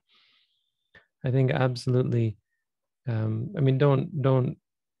on. But I think absolutely, I mean, don't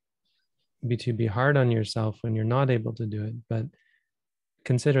be hard on yourself when you're not able to do it, but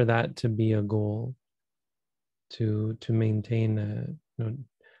consider that to be a goal to maintain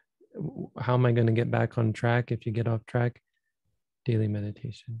how am I going to get back on track if you get off track? Daily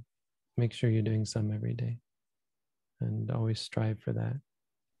meditation. Make sure you're doing some every day, and always strive for that.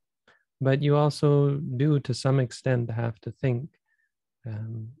 But you also do, to some extent, have to think,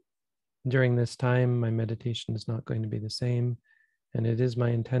 during this time, my meditation is not going to be the same, and it is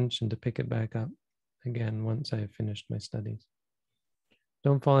my intention to pick it back up again once I have finished my studies.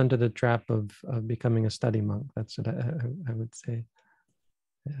 Don't fall into the trap of becoming a study monk. That's what I would say.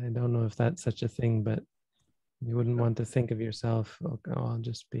 I don't know if that's such a thing, but you wouldn't want to think of yourself, oh, I'll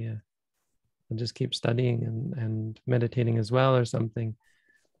just keep studying and meditating as well or something.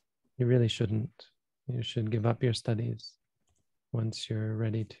 You really shouldn't. You should give up your studies once you're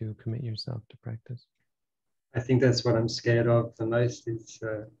ready to commit yourself to practice. I think that's what I'm scared of the most is,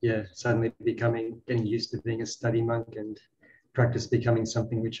 suddenly getting used to being a study monk and practice becoming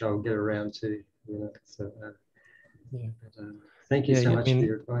something which I'll get around to, thank you so much for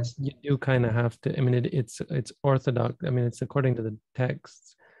your advice. You do kind of have to, I mean, it's orthodox. I mean, it's according to the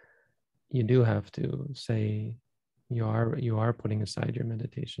texts. You do have to say you are putting aside your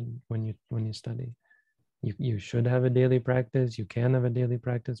meditation when you study. You should have a daily practice. You can have a daily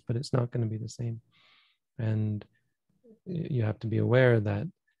practice, but it's not going to be the same. And you have to be aware that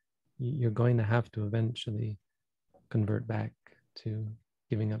you're going to have to eventually convert back to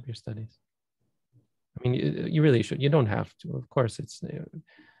giving up your studies. I mean, you really should. You don't have to. Of course, it's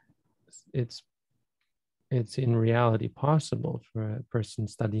in reality possible for a person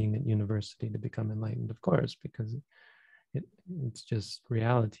studying at university to become enlightened, of course, because it's just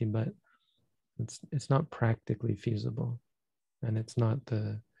reality. But it's not practically feasible, and it's not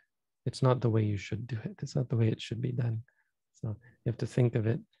the way you should do it. It's not the way it should be done. So you have to think of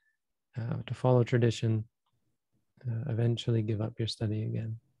it, to follow tradition, eventually give up your study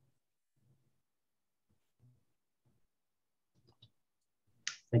again.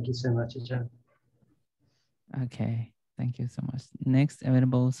 Thank you so much, Ajahn. Okay, thank you so much. Next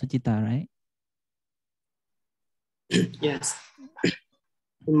available, Suchita, right? Yes.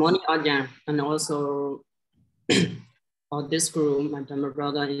 Good morning, Ajahn, and also all this group, my Dhamma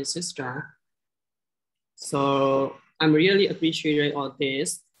brother and sister. So I'm really appreciate all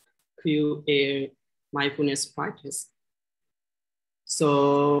this QA mindfulness practice.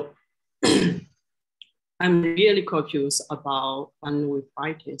 So I'm really confused about when we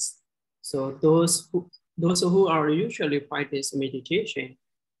practice. So those who are usually practice meditation,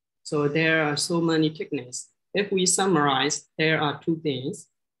 so there are so many techniques. If we summarize, there are two things.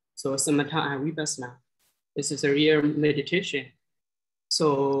 So samatha and vipassana. This is a real meditation.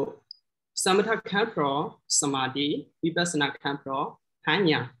 So samatha comes from samadhi, vipassana comes from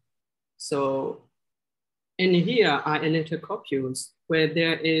panya. So in here, I a little confused. Where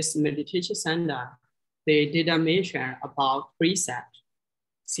there is meditation center, they didn't mention about precept,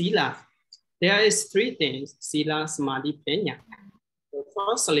 sila. There is three things, sila, samadhi, panya. So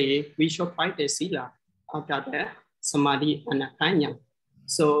firstly, we should practice sila. After that, samadhi and panya.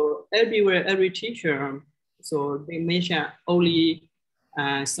 So everywhere, every teacher, so they mention only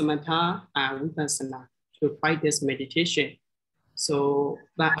samatha and vipassana to practice meditation. So,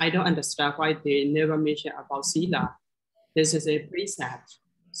 but I don't understand why they never mention about sila. This is a precept.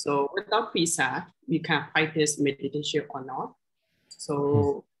 So without precept, we can practice meditation or not.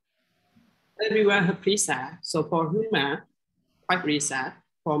 So everywhere have precept. So for human, 5 precept.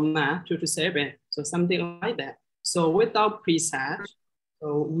 For man, 2 to 7. So something like that. So without precept,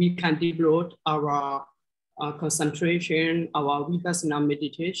 so we can develop our concentration, our vipassana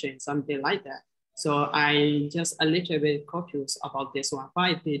meditation, something like that. So I just a little bit confused about this one.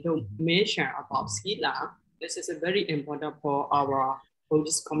 Why they don't mention about sila? This is very important for our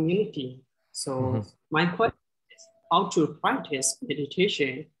Buddhist community. So my question is how to practice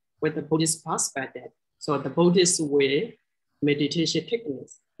meditation with the Buddhist perspective. So the Buddhist way, meditation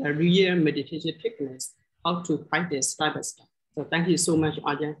techniques, the real meditation techniques, how to practice step by step. So thank you so much,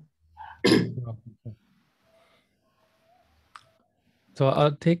 Ajahn. So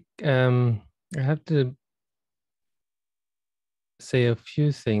I'll take, I have to say a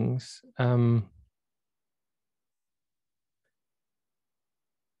few things.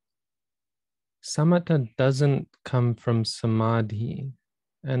 Samatha doesn't come from samadhi,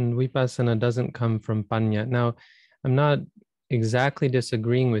 and vipassana doesn't come from panya. Now, I'm not exactly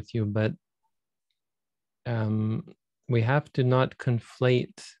disagreeing with you, but we have to not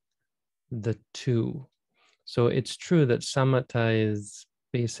conflate the two. So it's true that samatha is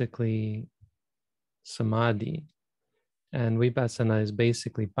basically samadhi, and vipassana is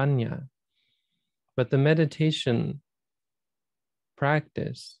basically panya. But the meditation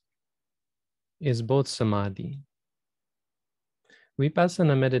practice is both samadhi.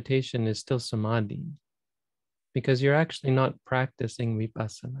 Vipassana meditation is still samadhi because you're actually not practicing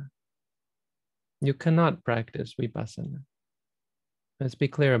vipassana. You cannot practice vipassana. Let's be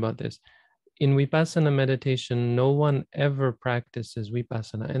clear about this. In vipassana meditation, no one ever practices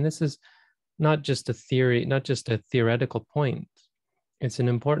vipassana. And this is not just a theory, not just a theoretical point. It's an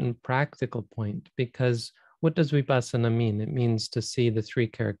important practical point, because what does vipassana mean? It means to see the three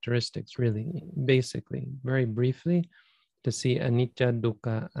characteristics, really, basically, very briefly, to see anicca,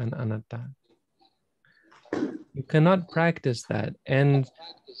 dukkha, and anatta. You cannot practice that. And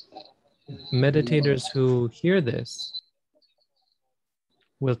meditators who hear this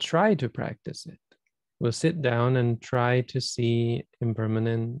will try to practice it. Will sit down and try to see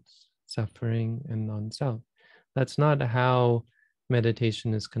impermanence, suffering, and non-self. That's not how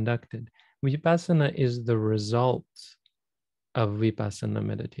meditation is conducted. Vipassana is the result of vipassana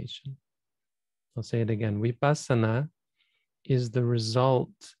meditation. I'll say it again. Vipassana is the result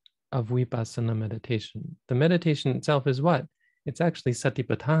of vipassana meditation. The meditation itself is what? It's actually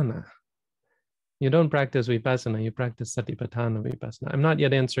satipatthana. You don't practice vipassana, you practice satipatthana vipassana. I'm not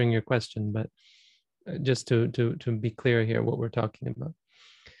yet answering your question, but just to be clear here what we're talking about.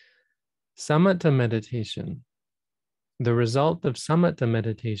 Samatha meditation, the result of samatha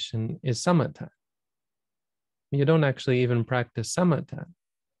meditation is samatha. You don't actually even practice samatha.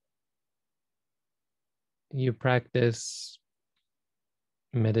 You practice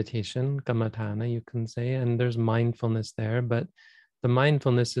meditation, kammatthana, you can say, and there's mindfulness there, but the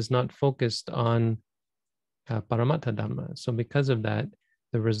mindfulness is not focused on paramattha dhamma. So because of that,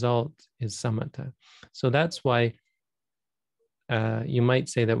 the result is samatha. So that's why you might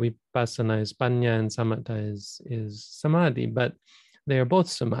say that vipassana is panya and samatha is samadhi, but they are both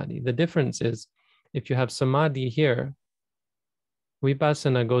samadhi. The difference is, if you have samadhi here,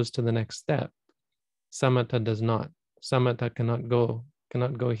 vipassana goes to the next step. Samatha does not. Samatha cannot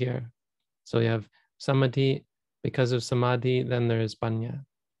go here. So you have samadhi, because of samadhi, then there is panya.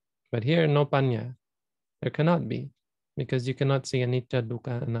 But here, no panya. There cannot be, because you cannot see anicca,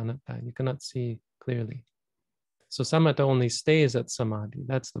 dukkha, and anatta. You cannot see clearly. So samatha only stays at samadhi.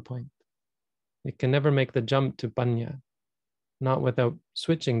 That's the point. It can never make the jump to panya, not without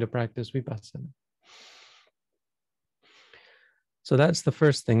switching to practice vipassana. So that's the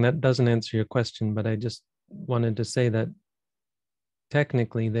first thing. That doesn't answer your question, but I just wanted to say that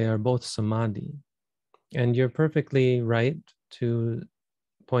technically they are both samadhi. And you're perfectly right to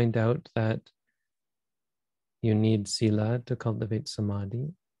point out that you need sila to cultivate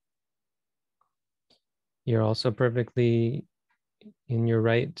samadhi. You're also perfectly in your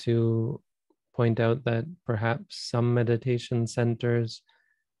right to point out that perhaps some meditation centers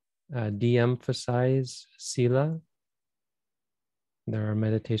de-emphasize sila. There are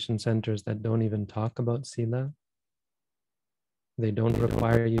meditation centers that don't even talk about sila. They don't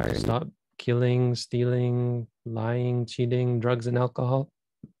require you to stop killing, stealing, lying, cheating, drugs and alcohol.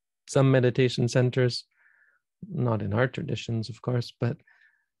 Some meditation centers, not in our traditions, of course, but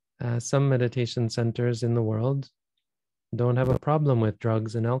some meditation centers in the world don't have a problem with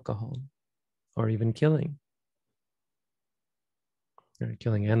drugs and alcohol, or even killing, or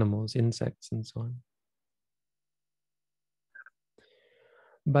killing animals, insects, and so on.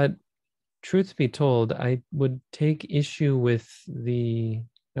 But truth be told, I would take issue with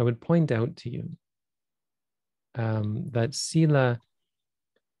I would point out to you that sila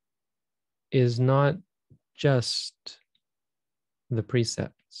is not just the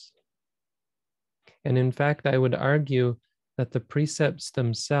precepts. And in fact, I would argue that the precepts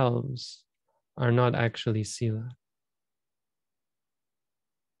themselves are not actually sila.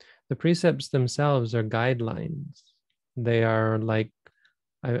 The precepts themselves are guidelines. They are like,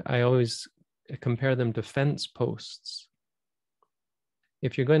 I always compare them to fence posts.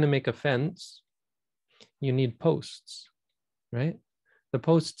 If you're going to make a fence, you need posts, right? The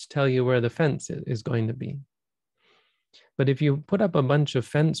posts tell you where the fence is going to be. But if you put up a bunch of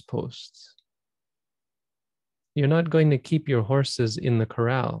fence posts, you're not going to keep your horses in the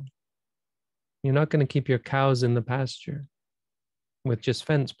corral. You're not going to keep your cows in the pasture with just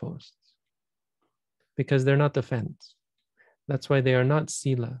fence posts, because they're not the fence. That's why they are not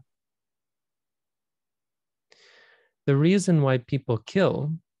sila. The reason why people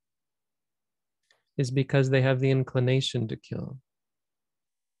kill is because they have the inclination to kill,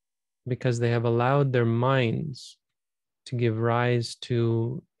 because they have allowed their minds to give rise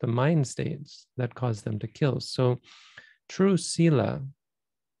to the mind states that cause them to kill. So true sila,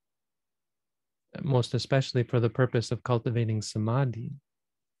 most especially for the purpose of cultivating samadhi,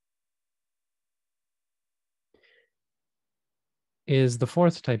 is the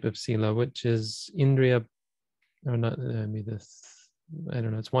fourth type of sila, which is indriya, or not, I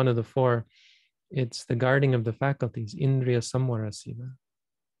don't know, it's one of the four. It's the guarding of the faculties, indriya samvara sila.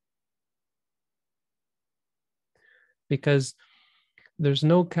 Because there's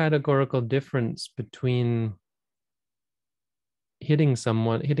no categorical difference between hitting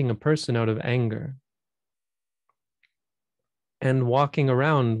a person out of anger and walking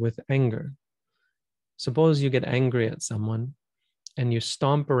around with anger. Suppose you get angry at someone and you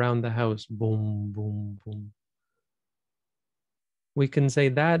stomp around the house, boom, boom, boom. We can say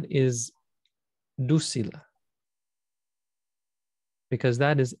that is dusila, because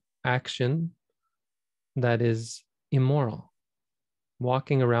that is action that is immoral.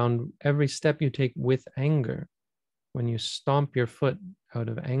 Walking around, every step you take with anger, when you stomp your foot out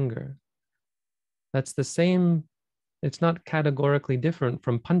of anger, that's the same. It's not categorically different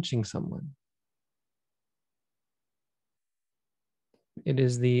from punching someone. It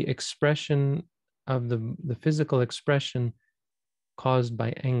is the expression of the physical expression caused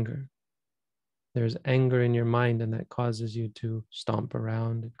by anger. There's anger in your mind, and that causes you to stomp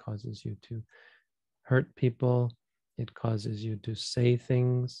around. It causes you to hurt people. It causes you to say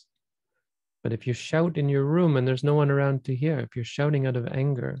things. But if you shout in your room and there's no one around to hear, if you're shouting out of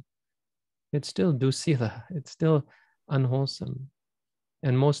anger, it's still dusila. It's still unwholesome.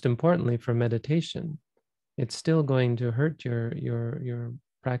 And most importantly, for meditation, it's still going to hurt your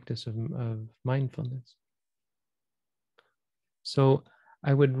practice of mindfulness. So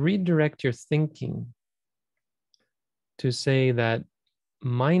I would redirect your thinking to say that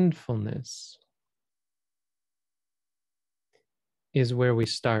mindfulness is where we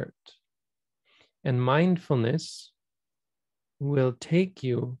start. And mindfulness will take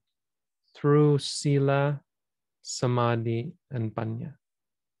you through sila, samadhi, and panya.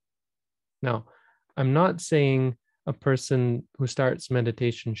 Now, I'm not saying a person who starts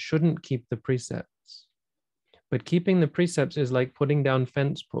meditation shouldn't keep the precepts, but keeping the precepts is like putting down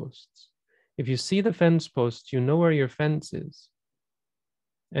fence posts. If you see the fence posts, you know where your fence is,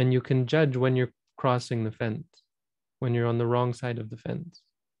 and you can judge when you're crossing the fence, when you're on the wrong side of the fence.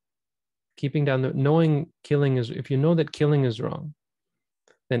 Keeping down knowing killing is, if you know that killing is wrong,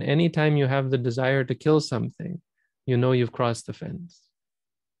 then anytime you have the desire to kill something, you know you've crossed the fence.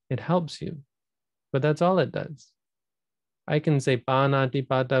 It helps you, but that's all it does. I can say panati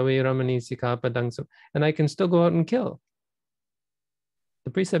pata veramani sikkhapadang, and I can still go out and kill.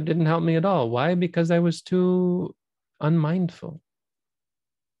 The precept didn't help me at all. Why? Because I was too unmindful.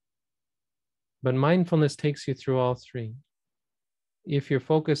 But mindfulness takes you through all three. If you're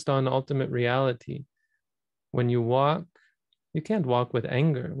focused on ultimate reality, when you walk, you can't walk with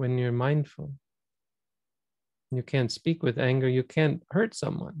anger when you're mindful. You can't speak with anger. You can't hurt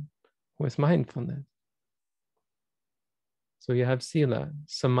someone with mindfulness. So you have sila,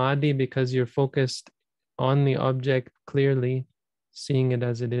 samadhi, because you're focused on the object clearly, seeing it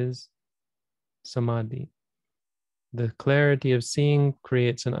as it is, samadhi. The clarity of seeing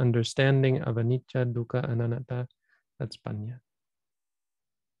creates an understanding of anicca, dukkha, and anatta. That's panya.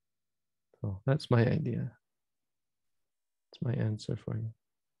 So that's my idea. That's my answer for you.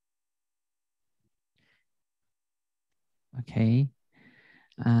 Okay.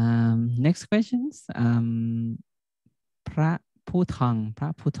 Next questions. Pra Putong,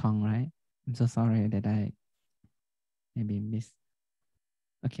 right? I'm so sorry that I maybe missed.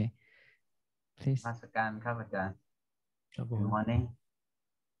 Okay. Please. Good morning.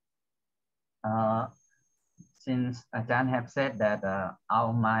 Since Ajahn have said that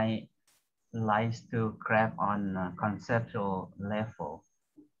our mind likes to grab on conceptual level,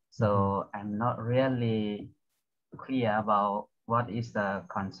 so I'm not really clear about what is the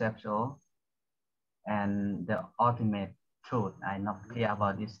conceptual and the ultimate truth. I'm not clear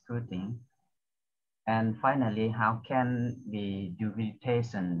about these two things. And finally, how can we do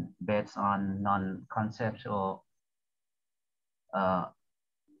meditation based on non-conceptual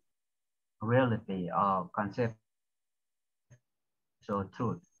reality or conceptual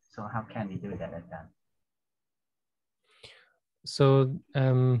truth. So how can we do that, Ajahn? So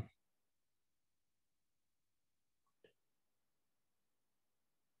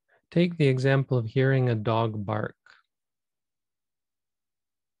take the example of hearing a dog bark.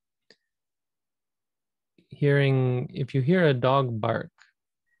 If you hear a dog bark,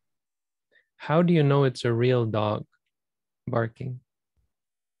 how do you know it's a real dog barking?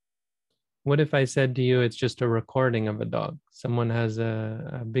 What if I said to you, it's just a recording of a dog? Someone has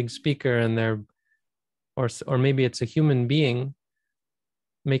a big speaker and or maybe it's a human being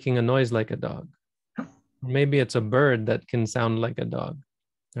making a noise like a dog. Maybe it's a bird that can sound like a dog,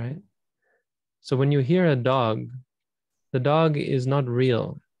 right? So when you hear a dog, the dog is not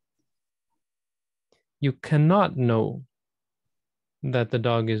real. You cannot know that the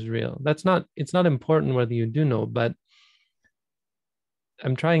dog is real. It's not important whether you do know, but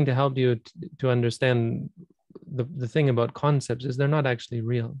I'm trying to help you to understand the thing about concepts is they're not actually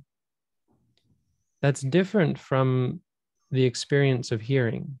real. That's different from the experience of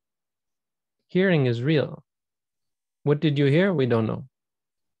hearing. Hearing is real. What did you hear? We don't know.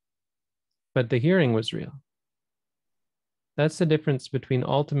 But the hearing was real. That's the difference between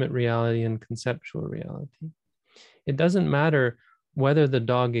ultimate reality and conceptual reality. It doesn't matter whether the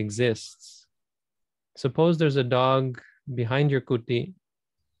dog exists. Suppose there's a dog behind your kuti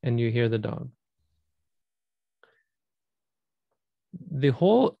and you hear the dog.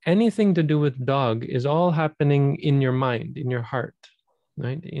 Anything to do with dog is all happening in your mind, in your heart,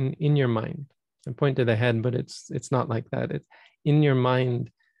 right? In your mind. I point to the head, but it's not like that. It's in your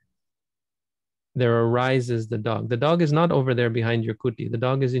mind. There arises the dog. The dog is not over there behind your kuti. The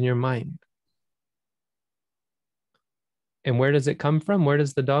dog is in your mind. And where does it come from? Where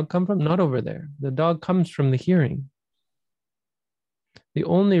does the dog come from? Not over there. The dog comes from the hearing. The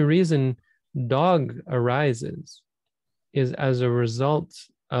only reason dog arises is as a result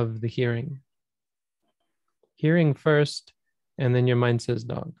of the hearing. Hearing first, and then your mind says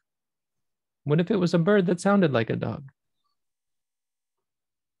dog. What if it was a bird that sounded like a dog?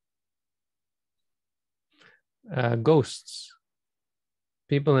 Ghosts.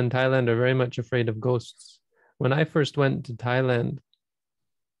 People in Thailand are very much afraid of ghosts. When I first went to Thailand,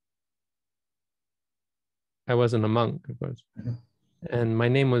 I wasn't a monk, of course, and my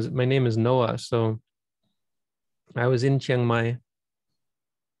name is Noah. So I was in Chiang Mai,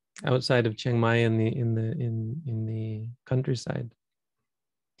 outside of Chiang Mai in the countryside,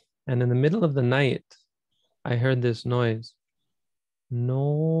 and in the middle of the night, I heard this noise,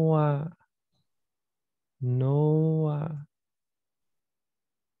 Noah, Noah,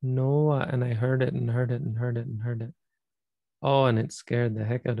 Noah, and I heard it and heard it and heard it and heard it. Oh, and it scared the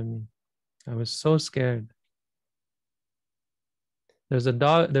heck out of me. I was so scared. There's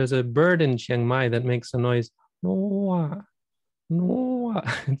a bird in Chiang Mai that makes a noise, Noah, Noah.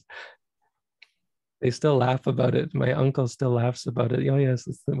 They still laugh about it. My uncle still laughs about it. Oh yes,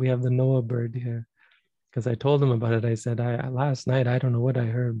 we have the Noah bird here. Because I told him about it. I said, last night, I don't know what I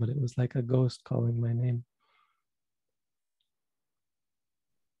heard, but it was like a ghost calling my name.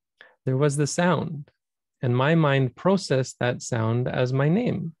 There was the sound, and my mind processed that sound as my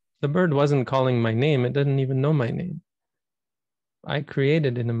name. The bird wasn't calling my name. It didn't even know my name. I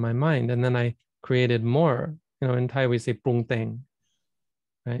created it in my mind, and then I created more. In Thai we say prung teng,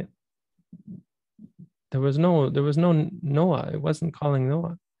 right? There was no Noah. It wasn't calling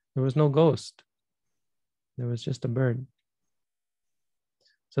Noah. There was no ghost. There was just a bird.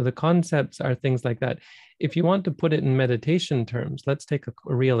 So the concepts are things like that. If you want to put it in meditation terms, let's take a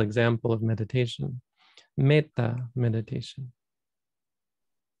real example of meditation. Metta meditation.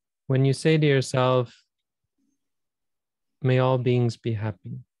 When you say to yourself, may all beings be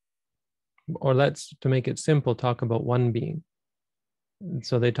happy. Or to make it simple, talk about one being.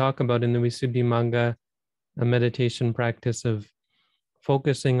 So they talk about in the Visuddhimagga a meditation practice of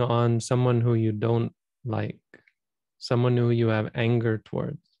focusing on someone who you don't like, someone who you have anger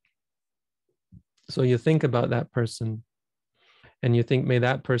towards. So you think about that person and you think, may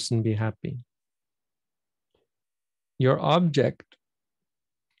that person be happy. Your object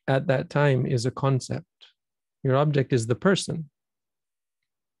at that time is a concept. Your object is the person.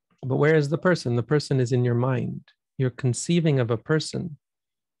 But where is the person? The person is in your mind. You're conceiving of a person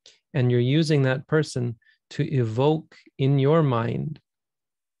and you're using that person to evoke in your mind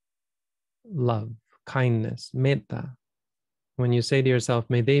love, kindness, metta. When you say to yourself,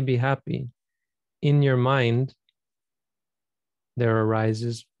 may they be happy, in your mind, there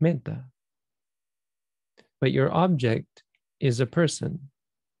arises metta. But your object is a person.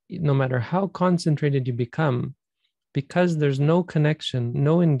 No matter how concentrated you become because there's no connection,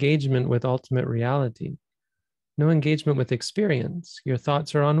 no engagement with ultimate reality, no engagement with experience. Your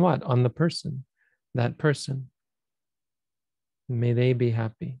thoughts are on what? On the person, that person. May they be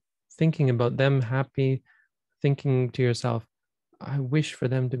happy. Thinking about them happy, thinking to yourself, I wish for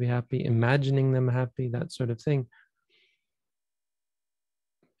them to be happy, imagining them happy, that sort of thing,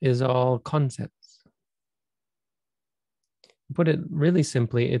 is all concepts. Put it really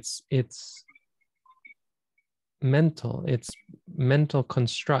simply, it's mental. It's mental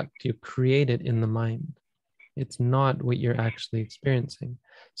construct. You create it in the mind. It's not what you're actually experiencing.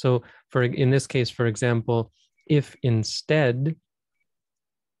 So in this case, for example, if instead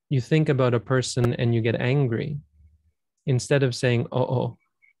you think about a person and you get angry, instead of saying, oh,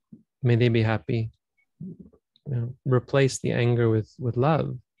 may they be happy, replace the anger with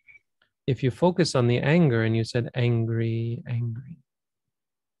love. If you focus on the anger and you said angry, angry,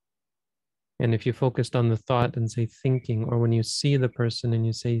 and if you focused on the thought and say thinking, or when you see the person and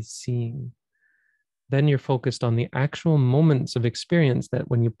you say seeing, then you're focused on the actual moments of experience that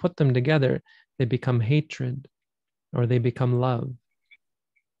when you put them together, they become hatred or they become love.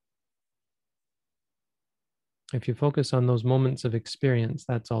 If you focus on those moments of experience,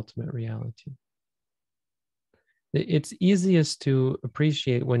 that's ultimate reality. It's easiest to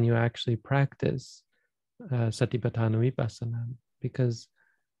appreciate when you actually practice Satipatthana Vipassana, because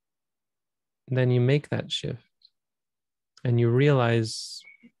then you make that shift and you realize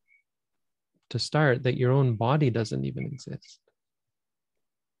to start that your own body doesn't even exist.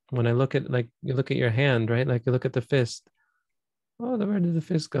 When I look at, like, you look at your hand, right? Like you look at the fist. Oh, where did the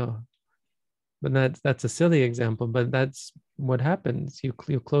fist go? But that's a silly example, but that's what happens. You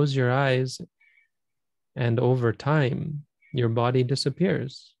close your eyes and over time, your body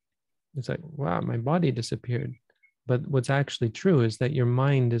disappears. It's like, wow, my body disappeared. But what's actually true is that your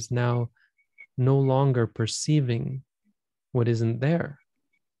mind is now no longer perceiving what isn't there.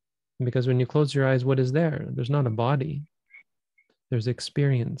 Because when you close your eyes, what is there? There's not a body. There's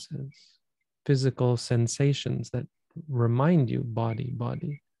experiences, physical sensations that remind you body,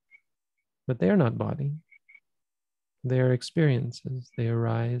 body. But they're not body. They are experiences. They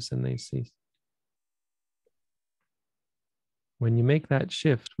arise and they cease. When you make that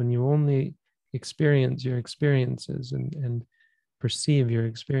shift, when you only experience your experiences and perceive your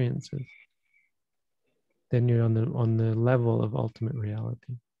experiences, then you're on the level of ultimate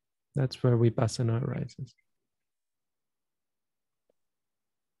reality. That's where vipassana arises.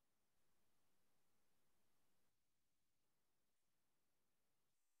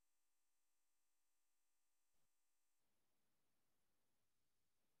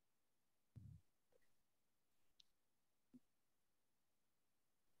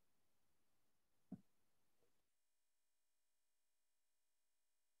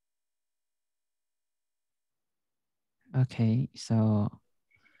 Okay, so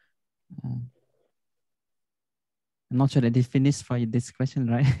I'm not sure that they finished for this question,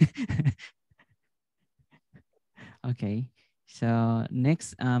 right? Okay, so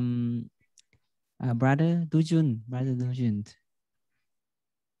next, Brother Dujun.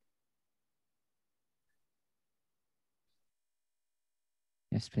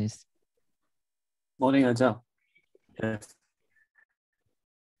 Yes, please. Morning, Ajahn. Yes.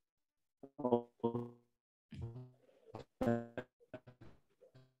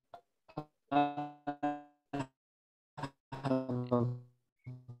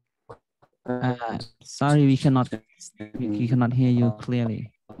 Sorry, we cannot hear you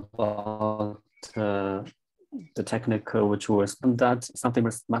clearly. About the technical rituals, and that something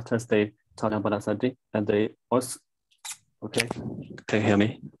matters. They talk about asati, and they also. Okay, can you hear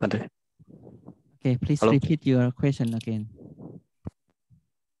me? Okay, please Hello? repeat your question again.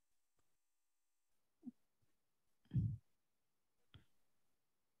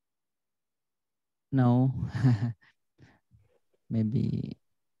 No, maybe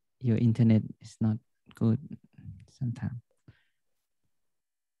your internet is not good sometimes.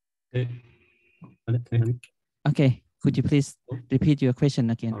 Okay. Can you hear me? Okay, could you please repeat your question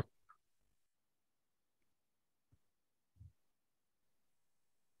again?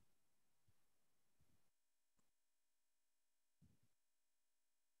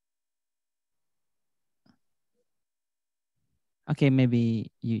 Okay,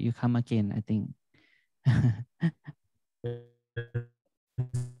 maybe you come again, I think.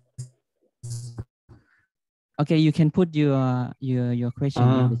 Okay, you can put your question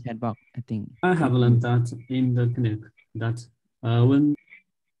in the chat box, I think. I have learned that in the clinic that when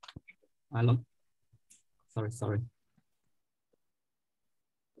I look, sorry.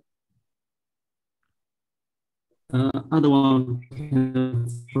 Other one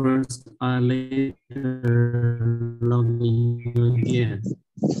first, later log in again.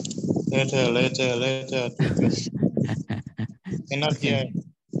 Later. Cannot hear.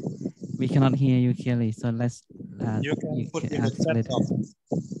 We cannot hear you clearly, so let's You can put in the ask chat later. box.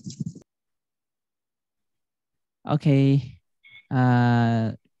 Okay.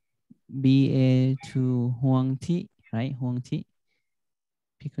 BA to Huang Ti, right? Huang Ti.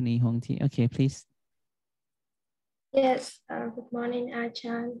 Pikuni Huang Ti. Okay, please. Yes, good morning,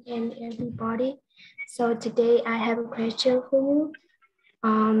 Achan and everybody. So today I have a question for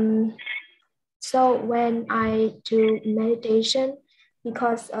you. So when I do meditation,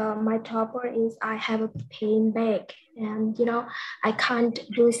 because my trouble is I have a pain back, and I can't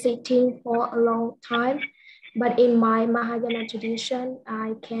do sitting for a long time. But in my Mahayana tradition,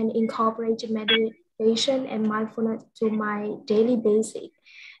 I can incorporate meditation and mindfulness to my daily basis.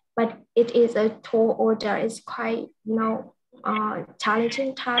 But it is a tall order. It's quite,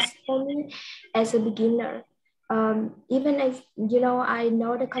 challenging task for me as a beginner. Even as, I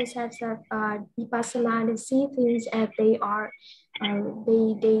know the concepts of vipassana and see things as they are,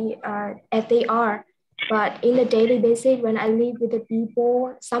 as they are. But in the daily basis, when I live with the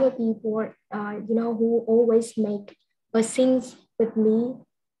people, some people, who always make things with me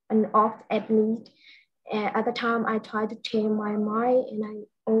and off at me. At the time, I try to tame my mind, and I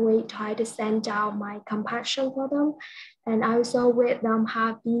always try to send out my compassion for them. And also with them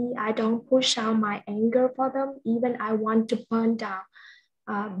happy, I don't push out my anger for them, even I want to burn down.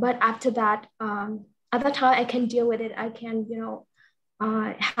 But after that, at the time I can deal with it. I can,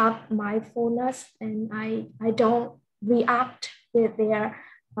 have mindfulness, and I don't react with their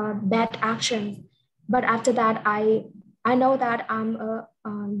bad actions. But after that, I know that I'm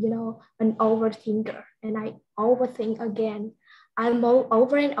an overthinker, and I overthink again. I mull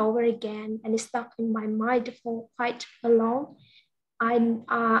over and over again, and it's stuck in my mind for quite a long.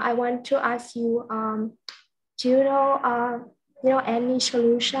 I want to ask you, do you know any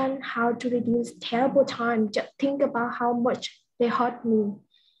solution how to reduce terrible time? Just think about how much they hurt me.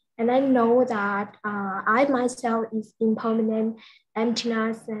 And I know that I myself is impermanent,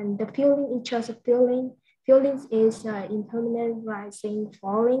 emptiness, and the feeling is just a feeling. Feelings is impermanent, rising,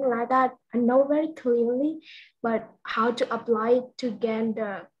 falling, like that. I know very clearly, but how to apply it to gain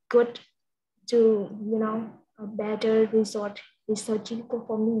the good, to a better result is so difficult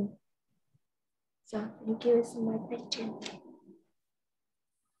for me. So thank you so much, question.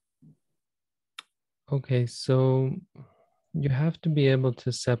 Okay, so you have to be able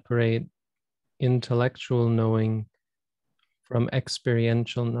to separate intellectual knowing from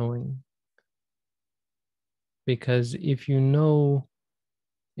experiential knowing. Because if you know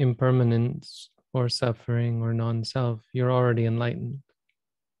impermanence or suffering or non-self, you're already enlightened.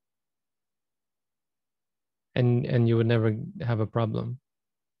 And you would never have a problem.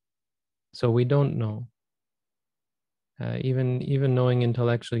 So we don't know. Even knowing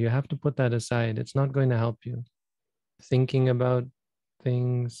intellectually, you have to put that aside. It's not going to help you. Thinking about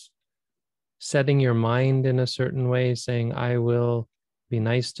things, setting your mind in a certain way, saying, I will be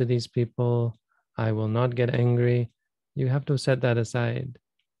nice to these people, I will not get angry. You have to set that aside.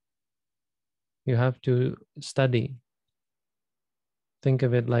 You have to study. Think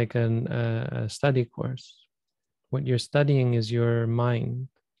of it like a study course. What you're studying is your mind.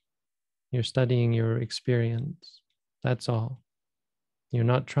 You're studying your experience. That's all. You're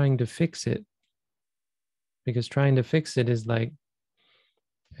not trying to fix it, because trying to fix it is like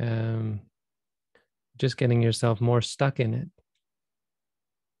just getting yourself more stuck in it.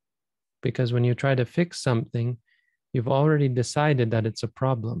 Because when you try to fix something, you've already decided that it's a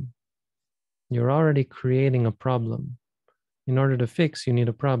problem. You're already creating a problem. In order to fix, you need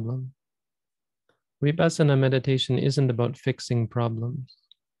a problem. Vipassana meditation isn't about fixing problems.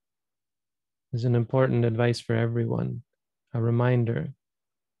 It's an important advice for everyone. A reminder.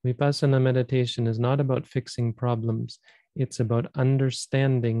 Vipassana meditation is not about fixing problems. It's about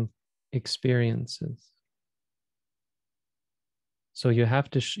understanding experiences. So you have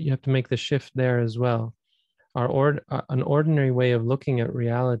to make the shift there as well. An ordinary way of looking at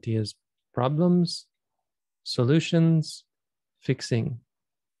reality is problems, solutions, fixing.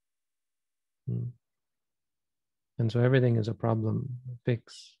 And so everything is a problem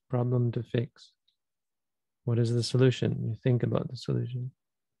to fix. What is the solution? You think about the solution.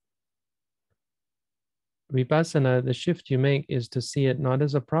 Vipassana, the shift you make is to see it not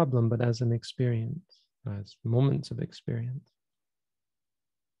as a problem, but as an experience, as moments of experience.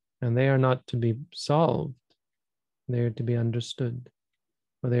 And they are not to be solved. They are to be understood,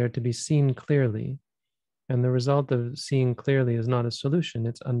 or they are to be seen clearly. And the result of seeing clearly is not a solution,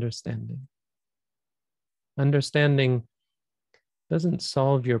 it's understanding. Understanding doesn't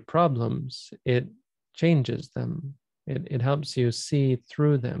solve your problems, it changes them. It helps you see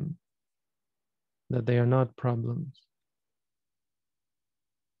through them, that they are not problems.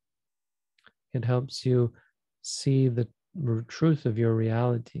 It helps you see the truth of your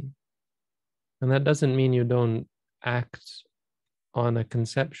reality. And that doesn't mean you don't act on a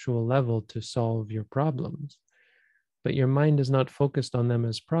conceptual level to solve your problems, but your mind is not focused on them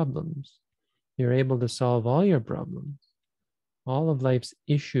as problems. You're able to solve all your problems. All of life's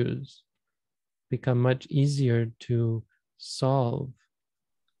issues become much easier to solve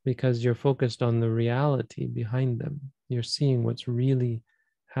because you're focused on the reality behind them. You're seeing what's really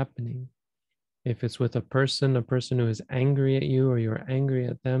happening. If it's with a person who is angry at you or you're angry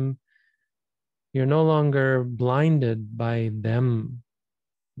at them, you're no longer blinded by them,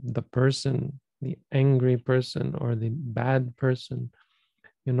 the person, the angry person or the bad person.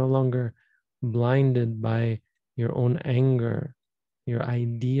 You're no longer blinded by your own anger, your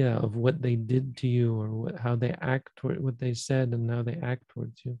idea of what they did to you or how they act toward what they said and how they act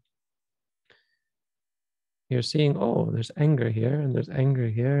towards you. You're seeing, oh, there's anger here and there's anger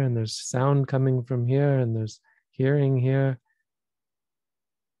here and there's sound coming from here and there's hearing here.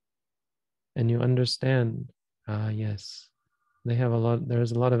 And you understand, yes,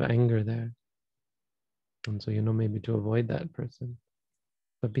 there's a lot of anger there. And so you know maybe to avoid that person.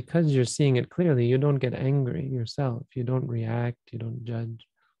 But because you're seeing it clearly, you don't get angry yourself. You don't react, you don't judge.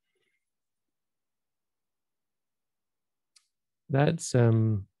 That's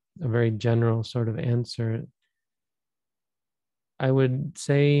a very general sort of answer. I would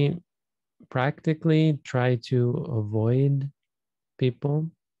say practically try to avoid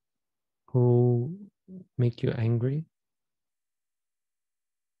people who make you angry.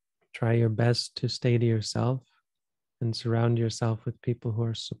 Try your best to stay to yourself and surround yourself with people who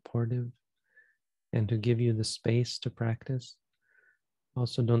are supportive and who give you the space to practice.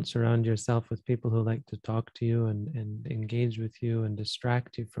 Also, don't surround yourself with people who like to talk to you and engage with you and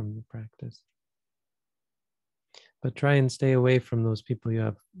distract you from the practice. But try and stay away from those people you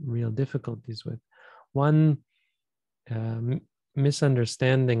have real difficulties with. One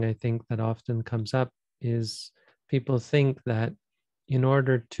misunderstanding I think that often comes up is people think that in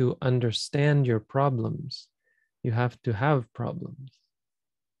order to understand your problems, you have to have problems.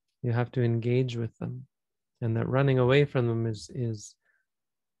 You have to engage with them. And that running away from them is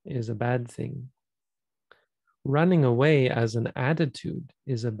a bad thing. Running away as an attitude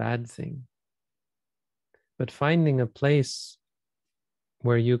is a bad thing. But finding a place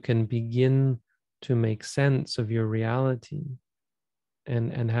where you can begin to make sense of your reality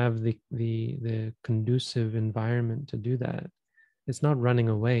and have the conducive environment to do that, it's not running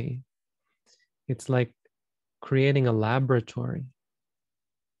away. It's like creating a laboratory.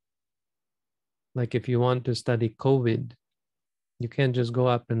 Like if you want to study COVID, you can't just go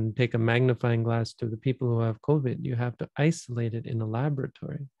up and take a magnifying glass to the people who have COVID. You have to isolate it in a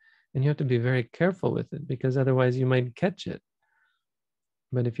laboratory. And you have to be very careful with it because otherwise you might catch it.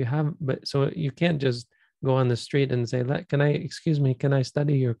 But if you have, so you can't just go on the street and say, excuse me, can I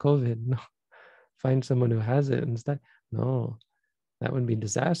study your COVID? No, find someone who has it and study. No, that would be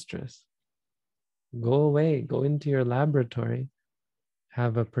disastrous. Go away, go into your laboratory,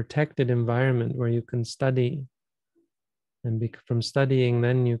 have a protected environment where you can study. And from studying,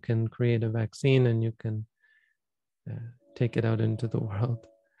 then you can create a vaccine and you can take it out into the world.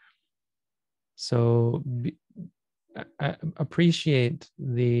 So appreciate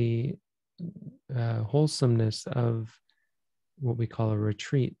the wholesomeness of what we call a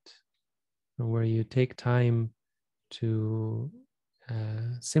retreat, where you take time to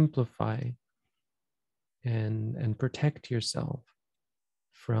simplify and protect yourself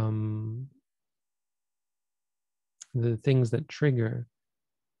from the things that trigger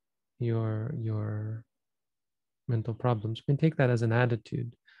your mental problems. We can take that as an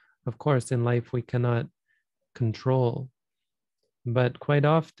attitude. Of course, in life we cannot control, but quite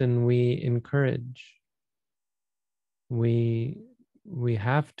often we encourage. We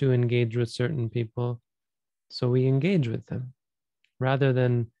have to engage with certain people, so we engage with them. Rather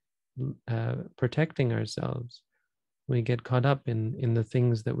than protecting ourselves, we get caught up in the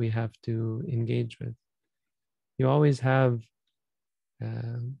things that we have to engage with. You always have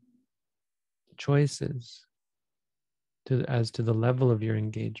choices as to the level of your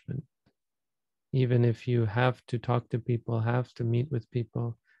engagement. Even if you have to talk to people, have to meet with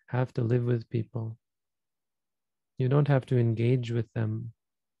people, have to live with people, you don't have to engage with them,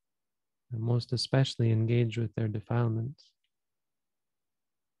 most especially engage with their defilements.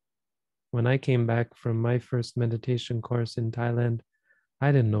 When I came back from my first meditation course in Thailand,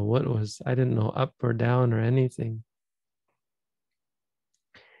 I didn't know I didn't know up or down or anything.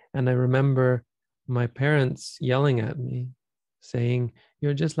 And I remember my parents yelling at me, saying,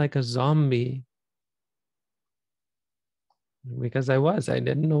 "You're just like a zombie." Because I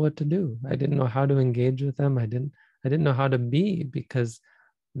didn't know what to do. I didn't know how to engage with them. I didn't know how to be, because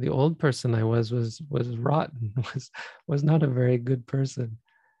the old person I was rotten, was not a very good person.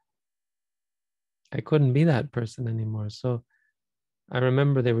 I couldn't be that person anymore. So I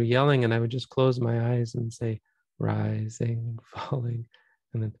remember they were yelling, and I would just close my eyes and say, rising, falling.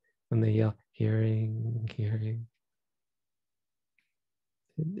 And then when they yell, hearing.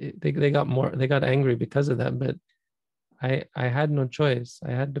 They got angry because of that, but I had no choice.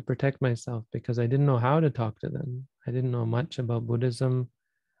 I had to protect myself because I didn't know how to talk to them. I didn't know much about Buddhism.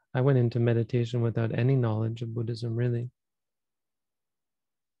 I went into meditation without any knowledge of Buddhism, really.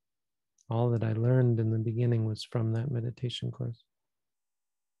 All that I learned in the beginning was from that meditation course.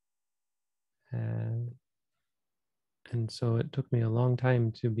 And so it took me a long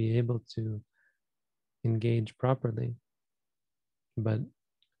time to be able to engage properly. But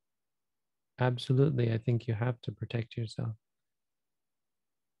absolutely, I think you have to protect yourself.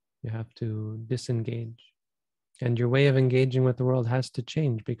 You have to disengage. And your way of engaging with the world has to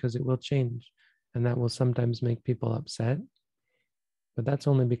change, because it will change. And that will sometimes make people upset. But that's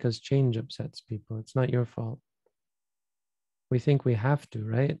only because change upsets people. It's not your fault. We think we have to,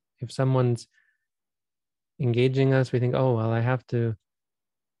 right? If someone's engaging us, we think, oh, well, I have to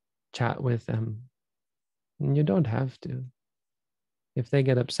chat with them. And you don't have to. If they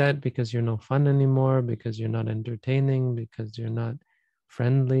get upset because you're no fun anymore, because you're not entertaining, because you're not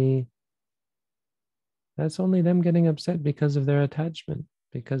friendly, that's only them getting upset because of their attachment,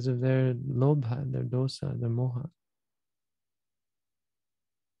 because of their lobha, their dosa, their moha.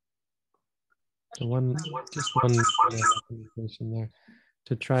 So just one recommendation there,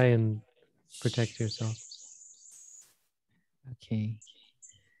 to try and protect yourself. Okay.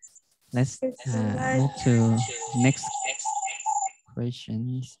 Let's move to next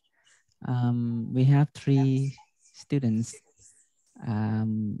questions. We have 3 students.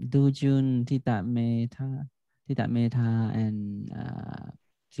 Dujun, Tita Meta, and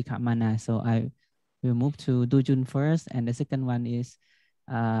Sikamana. So I will move to Dujun first, and the second one is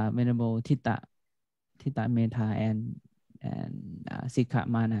Venerable Tita Meta and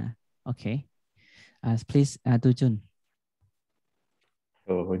Sikamana. Okay. Please, Dujun.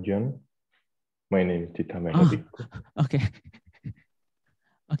 Hello, John. My name is Tita Meta. Oh, okay.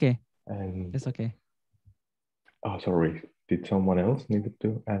 Okay. And that's okay. Oh, sorry. Did someone else needed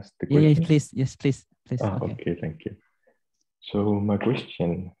to ask the question? Yeah, please. Yes, please. Ah, okay, thank you. So my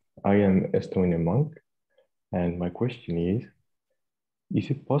question, I am Estonian monk, and my question is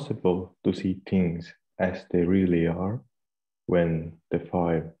it possible to see things as they really are when the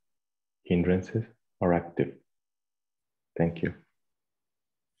 5 hindrances are active? Thank you.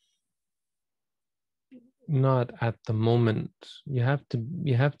 Not at the moment. You have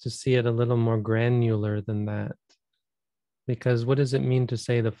to see it a little more granular than that. Because what does it mean to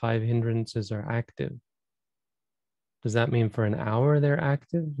say the 5 hindrances are active? Does that mean for an hour they're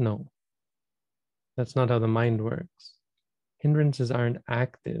active? No. That's not how the mind works. Hindrances aren't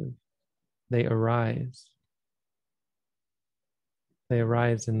active. They arise. They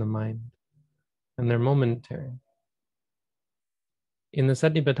arise in the mind. And they're momentary. In the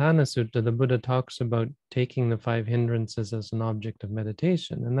Satipatthana Sutta, the Buddha talks about taking the 5 hindrances as an object of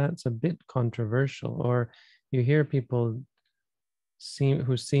meditation, and that's a bit controversial. Or you hear people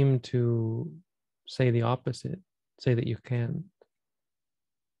who seem to say the opposite, say that you can't.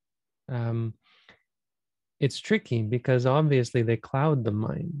 It's tricky because obviously they cloud the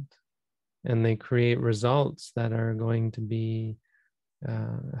mind and they create results that are going to be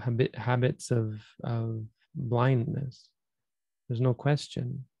habits of blindness. There's no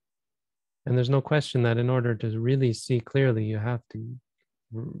question. And there's no question that in order to really see clearly, you have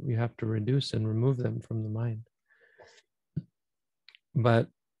to reduce and remove them from the mind. But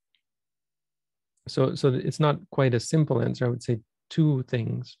so it's not quite a simple answer. I would say 2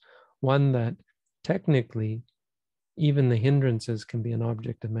 things. One, that technically, even the hindrances can be an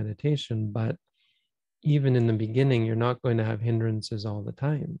object of meditation, but even in the beginning, you're not going to have hindrances all the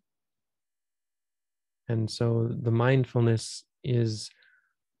time. And so the mindfulness is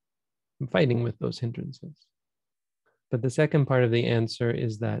fighting with those hindrances. But the second part of the answer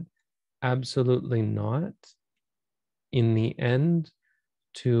is that absolutely not. In the end,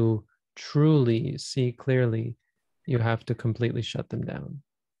 to truly see clearly, you have to completely shut them down.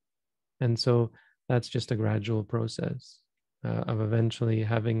 And so that's just a gradual process of eventually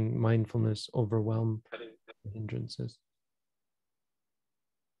having mindfulness overwhelm the hindrances.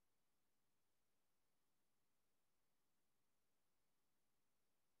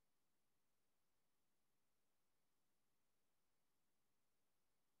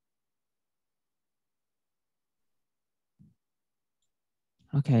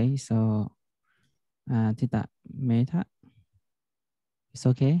 Okay, so Tita Meta, it's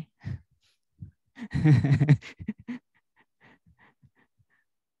okay.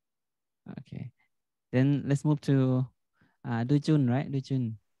 Okay, then let's move to Dujun, right?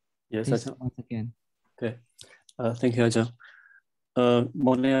 Dujun. Yes, please, Ajahn. once again. Okay, thank you, Ajahn.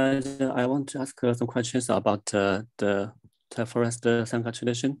 Morning, Ajahn. I want to ask some questions about the Thai forest Sangha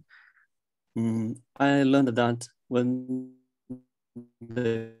tradition. I learned that when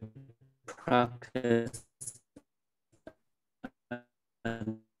the practice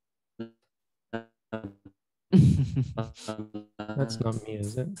That's not me,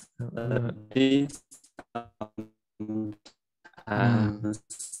 is it? No, and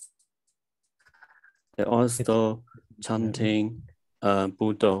they're also chanting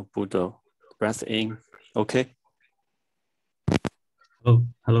Buddha, Buddha, breath in. Okay. Oh,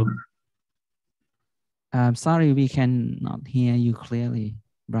 hello. I'm sorry, we cannot hear you clearly,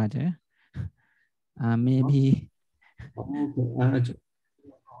 brother. Maybe.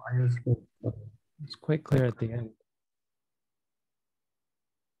 it's quite clear at the end.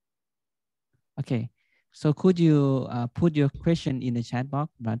 Okay, so could you put your question in the chat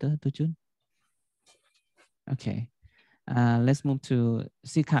box, brother Dujun? Okay, let's move to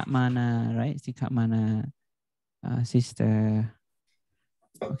Sikha Mana, right? Sikha Mana, sister.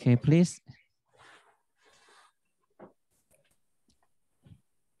 Okay, please.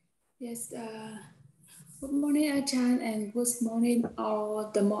 Yes, good morning, Ajahn, and good morning,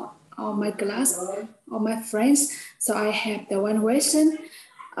 all my class, all my friends. So I have the one question.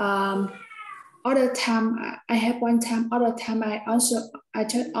 All the time, I have one time. All the time, I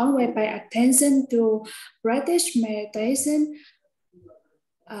just always pay attention to practice meditation.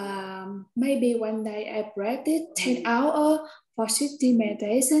 Maybe one day I practice 10 hours for sitting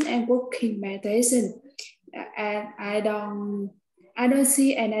meditation and walking meditation, and I don't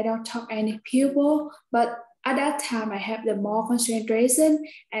see and I don't talk any people, but at that time I have the more concentration.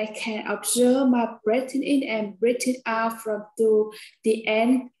 I can observe my breathing in and breathing out from to the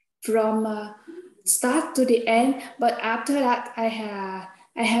end, from start to the end. But after that, I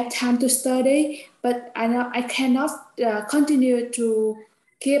have time to study, but I cannot continue to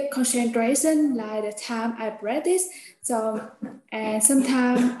keep concentration like the time I practice. So, and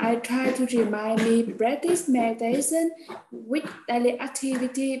sometimes I try to remind me practice meditation with daily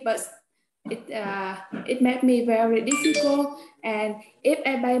activity, but it made me very difficult. And if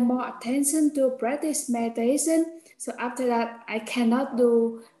I pay more attention to practice meditation, so after that I cannot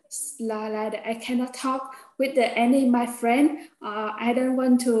do like I cannot talk with any my friend. I don't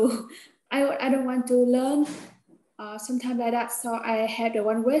want to. I don't want to learn. Sometimes like that. So I had the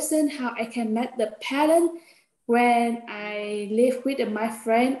one question how I can make the balance when I live with my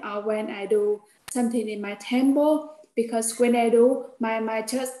friend or when I do something in my temple, because when I do, my mind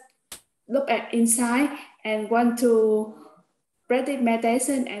just look at inside and want to practice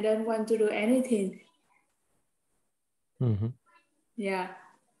meditation and don't want to do anything. Mm-hmm. Yeah.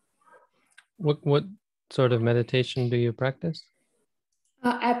 What sort of meditation do you practice?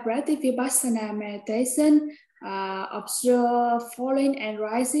 I practice Vipassana meditation, observe falling and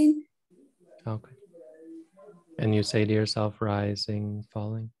rising. Okay. And you say to yourself, rising,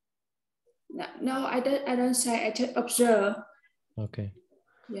 falling? No, I don't say, I just observe. Okay.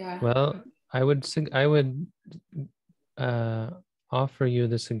 Yeah. Well, I would offer you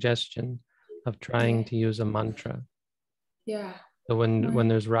the suggestion of trying to use a mantra. Yeah. So when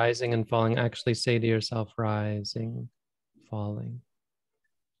there's rising and falling, actually say to yourself, rising, falling.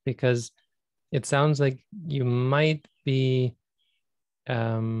 Because it sounds like you might be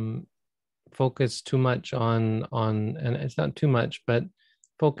focused too much on, and it's not too much, but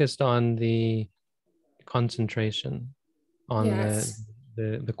focused on the concentration, on yes.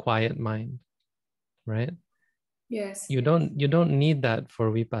 the quiet mind, right? Yes. You don't need that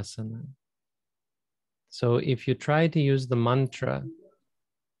for vipassana. So if you try to use the mantra,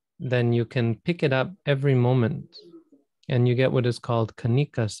 then you can pick it up every moment, and you get what is called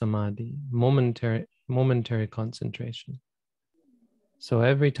kanika samadhi, momentary concentration. So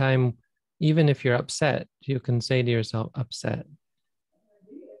every time, even if you're upset, you can say to yourself, upset.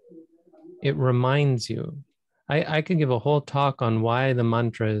 It reminds you. I could give a whole talk on why the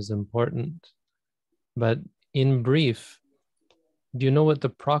mantra is important, but in brief, do you know what the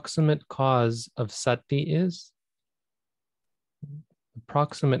proximate cause of sati is? The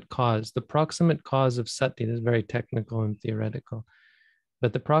proximate cause of sati is very technical and theoretical,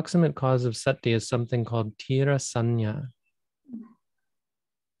 but the proximate cause of sati is something called tira sanya.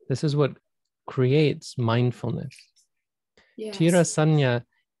 This is what creates mindfulness. Yes. Tira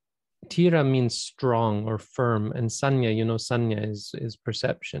Tira means strong or firm, and sanya, you know, sanya is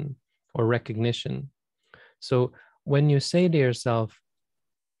perception or recognition. So when you say to yourself,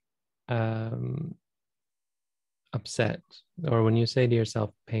 upset, or when you say to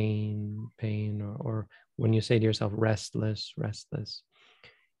yourself pain, or when you say to yourself restless,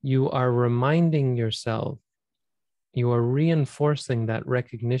 you are reminding yourself, you are reinforcing that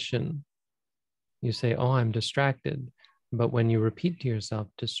recognition. You say, oh, I'm distracted. But when you repeat to yourself,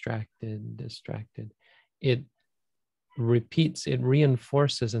 distracted, it repeats, it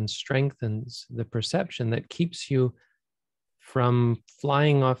reinforces and strengthens the perception that keeps you from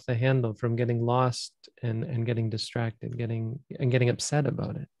flying off the handle, from getting lost and getting distracted, getting upset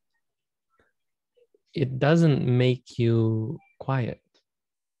about it. It doesn't make you quiet,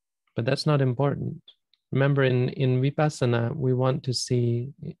 but that's not important. Remember, in Vipassana, we want to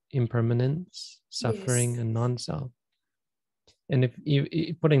see impermanence, suffering, and non-self. And if you,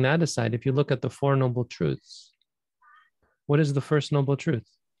 putting that aside, if you look at the Four Noble Truths, what is the first noble truth?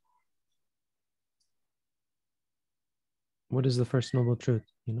 What is the first noble truth,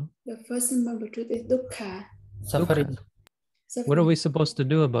 you know? The first noble truth is dukkha. Suffering. What are we supposed to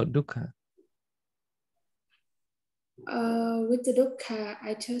do about dukkha? With the dukkha,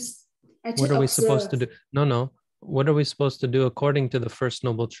 I just what are we supposed to do? No. What are we supposed to do according to the first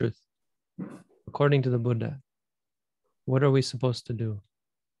noble truth? According to the Buddha, what are we supposed to do?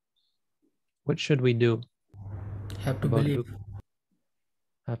 What should we do? Have to believe. Dukkha?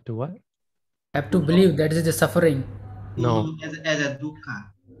 Have to what? Have to believe that is the suffering. No. As a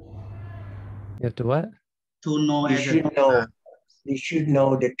dukkha. You have to what? To know you as should a dukkha. know. You should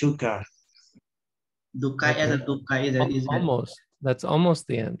know the dukkha. Dukkha as a dukkha is almost. That's almost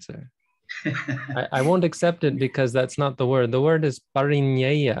the answer. I won't accept it because that's not the word. The word is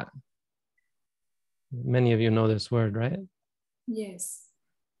parinyaya. Many of you know this word, right? Yes.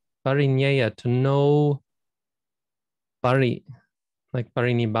 Parinyaya, to know pari, like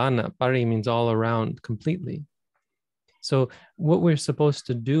parinibbana. Pari means all around, completely. So what we're supposed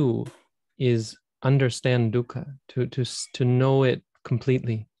to do is understand dukkha, to know it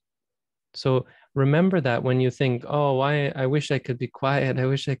completely. So remember that when you think, oh, I wish I could be quiet, I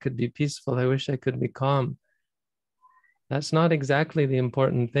wish I could be peaceful, I wish I could be calm. That's not exactly the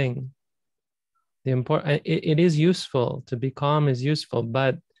important thing. It is useful, to be calm is useful,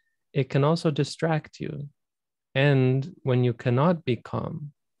 but it can also distract you. And when you cannot be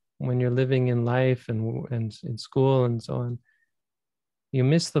calm, when you're living in life and in school and so on, you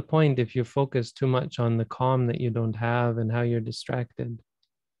miss the point if you focus too much on the calm that you don't have and how you're distracted.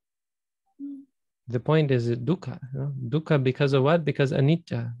 The point is dukkha. You know? Dukkha because of what? Because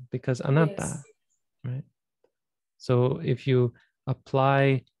anicca, because anatta, yes. Right? So if you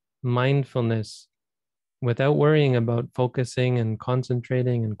apply mindfulness without worrying about focusing and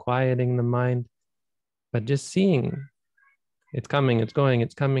concentrating and quieting the mind, but just seeing it's coming, it's going,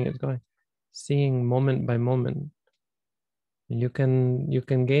 it's coming, it's going, seeing moment by moment, you can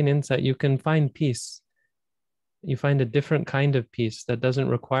gain insight, you can find peace. You find a different kind of peace that doesn't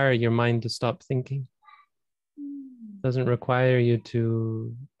require your mind to stop thinking. Doesn't require you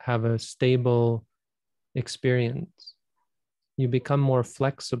to have a stable experience. You become more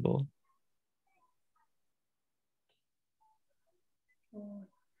flexible.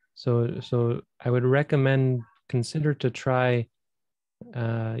 So I would recommend, consider to try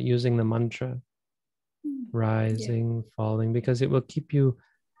using the mantra, rising, falling, because it will keep you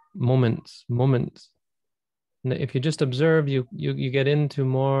moments. If you just observe, you get into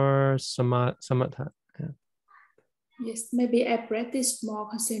more samatha. Yeah. Yes, maybe I practice more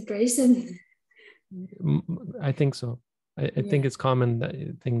concentration. I think so. I think it's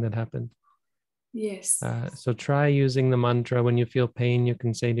common thing that happens. Yes. So try using the mantra. When you feel pain, you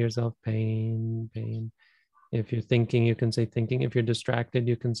can say to yourself, pain, pain. If you're thinking, you can say thinking. If you're distracted,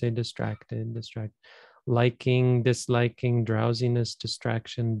 you can say distracted, distract. Liking, disliking, drowsiness,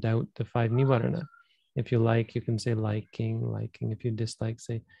 distraction, doubt, the 5 nivarana. If you like, you can say liking. If you dislike,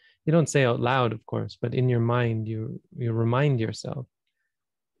 say, you don't say out loud, of course, but in your mind, you remind yourself,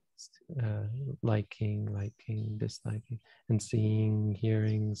 liking, disliking, and seeing,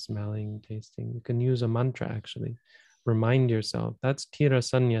 hearing, smelling, tasting. You can use a mantra, actually. Remind yourself. That's tira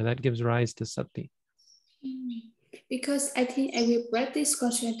sanya. That gives rise to sati. Because I think I will practice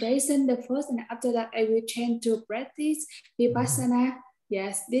concentration the first, and after that, I will change to practice vipassana.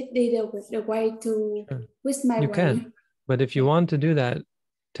 Yes, this is the way to, with my way. You can, but if you want to do that,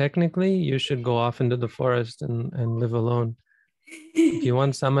 technically, you should go off into the forest and live alone. If you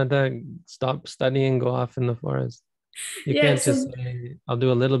want samatha, stop studying, go off in the forest. You can't just say, I'll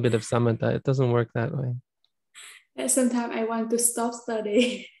do a little bit of samatha. It doesn't work that way. Sometimes I want to stop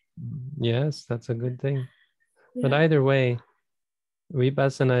studying. Yes, that's a good thing. Yeah. But either way,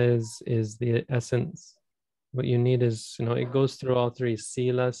 vipassana is the essence. What you need is, it goes through all three: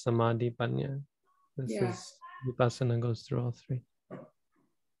 sila, samadhi, panya. This is vipassana goes through all three.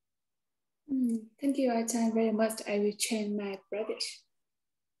 Thank you, Ajahn, very much. I will change my practice.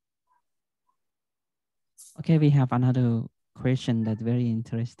 Okay, we have another question that's very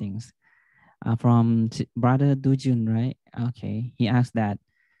interesting. From Brother Dujun, right? Okay, he asked that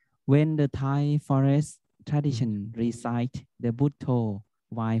when the Thai forest tradition recite the Buddha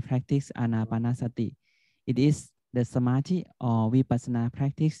while practice anapanasati, it is the samadhi or vipassana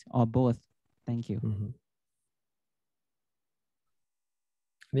practice or both? Thank you.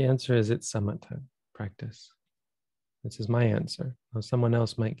 The answer is it's samatha practice. This is my answer. Now, someone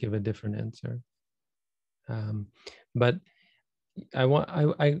else might give a different answer. But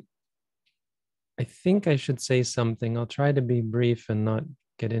I think I should say something. I'll try to be brief and not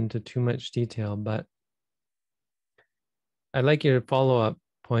get into too much detail, but I'd like your follow-up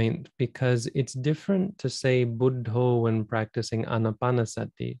point, because it's different to say Buddho when practicing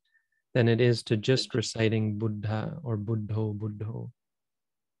anapanasati than it is to just reciting Buddha or Buddho.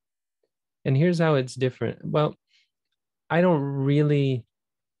 And here's how it's different. Well, I don't really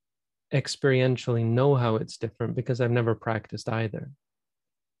experientially know how it's different because I've never practiced either.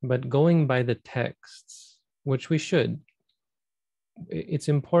 But going by the texts, which we should, it's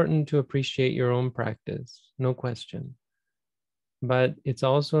important to appreciate your own practice, no question. But it's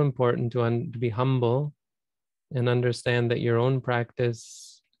also important to be humble and understand that your own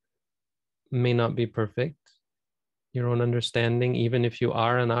practice may not be perfect. Your own understanding, even if you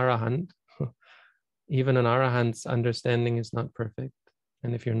are an arahant, even an arahant's understanding is not perfect.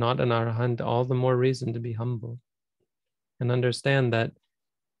 And if you're not an arahant, all the more reason to be humble and understand that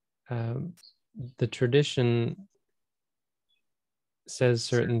the tradition says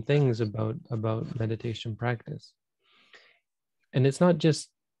certain things about meditation practice. And it's not just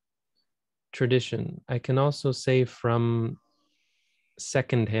tradition. I can also say from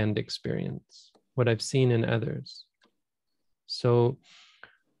secondhand experience, what I've seen in others. So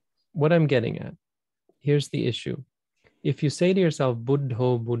what I'm getting at, here's the issue. If you say to yourself,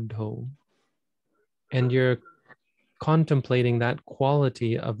 Buddho, and you're contemplating that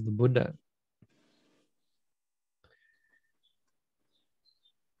quality of the Buddha,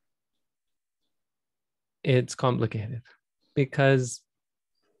 it's complicated because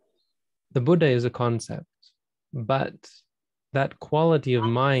the Buddha is a concept, but that quality of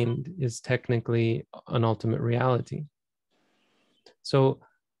mind is technically an ultimate reality. So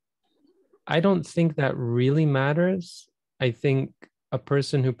I don't think that really matters. I think a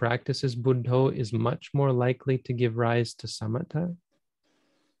person who practices Buddho is much more likely to give rise to samatha,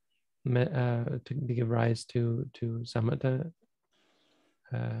 to give rise to samatha,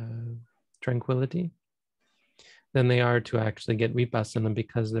 tranquility, than they are to actually get vipassana,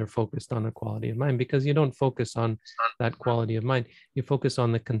 because they're focused on a quality of mind. Because you don't focus on that quality of mind, you focus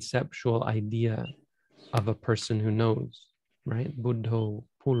on the conceptual idea of a person who knows, right? Buddho,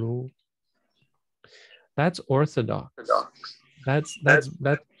 pulu. That's orthodox. That's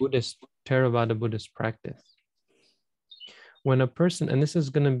Buddhist, Theravada Buddhist practice. When a person, and this is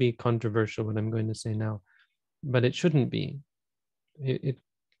going to be controversial what I'm going to say now, but it shouldn't be.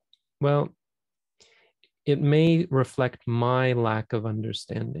 It may reflect my lack of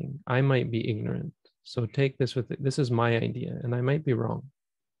understanding. I might be ignorant. So take this with it. This is my idea, and I might be wrong,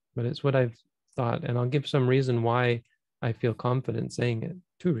 but it's what I've thought. And I'll give some reason why I feel confident saying it.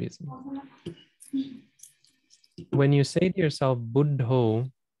 2 reasons. When you say to yourself, Buddho,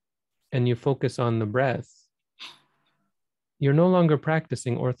 and you focus on the breath, you're no longer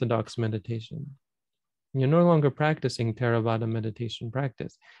practicing orthodox meditation. You're no longer practicing Theravada meditation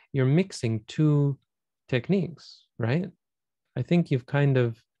practice. You're mixing 2 techniques, right? I think you've kind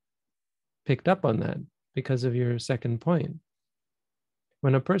of picked up on that because of your second point.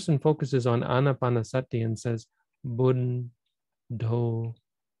 When a person focuses on anapanasati and says, Buddho,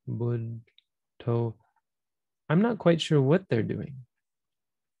 Buddho, I'm not quite sure what they're doing.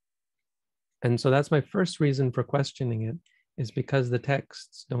 And so that's my first reason for questioning it, is because the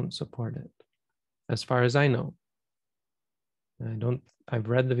texts don't support it, as far as I know. I've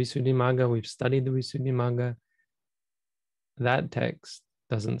read the Visuddhimagga, we've studied the Visuddhimagga. That text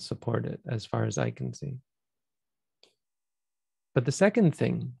doesn't support it, as far as I can see. But the second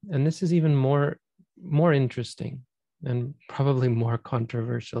thing, and this is even more interesting and probably more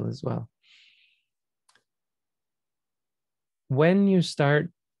controversial as well. When you start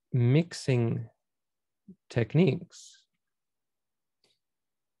mixing techniques,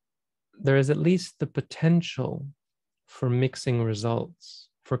 there is at least the potential for mixing results,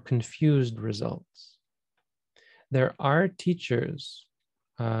 for confused results. There are teachers,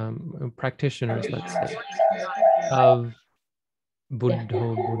 practitioners, let's say, of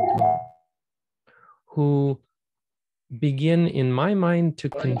Buddho, who begin, in my mind, to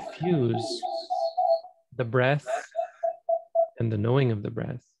confuse the breath and the knowing of the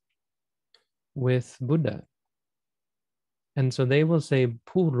breath with Buddha. And so they will say,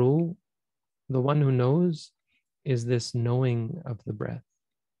 Puru, the one who knows, is this knowing of the breath.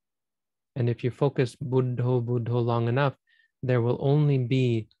 And if you focus Buddho long enough, there will only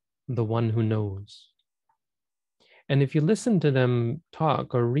be the one who knows. And if you listen to them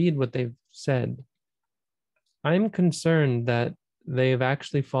talk or read what they've said, I'm concerned that they've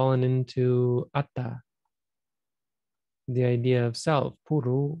actually fallen into atta, the idea of self,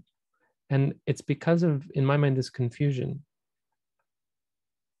 puru. And it's because of, in my mind, this confusion.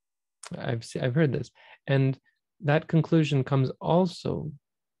 I've heard this. And that conclusion comes also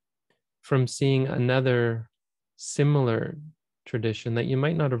from seeing another similar tradition that you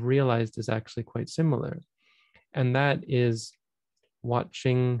might not have realized is actually quite similar. And that is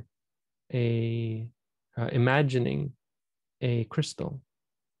watching imagining a crystal.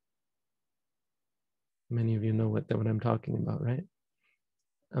 Many of you know what I'm talking about, right?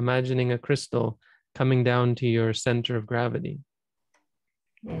 Imagining a crystal coming down to your center of gravity.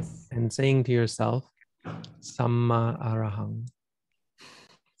 Yes. And saying to yourself, Samma Arahang.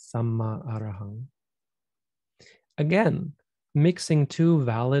 Samma Arahang. Again, mixing two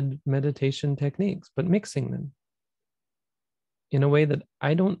valid meditation techniques, but mixing them in a way that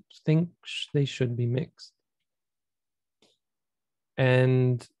I don't think they should be mixed.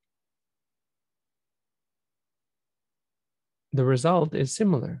 And the result is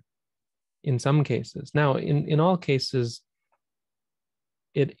similar in some cases. Now, in all cases,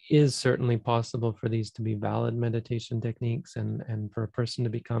 it is certainly possible for these to be valid meditation techniques and for a person to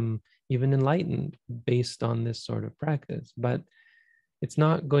become even enlightened based on this sort of practice. But it's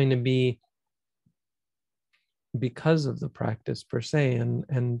not going to be because of the practice per se.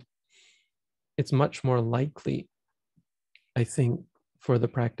 And it's much more likely, I think, for the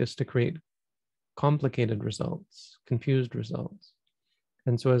practice to create complicated results, confused results.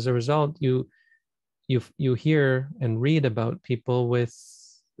 And so as a result, you hear and read about people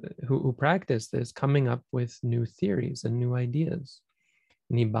who practice this coming up with new theories and new ideas.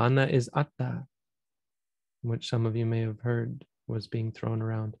 Nibbana is atta, which some of you may have heard was being thrown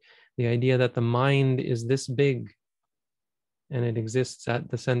around. The idea that the mind is this big and it exists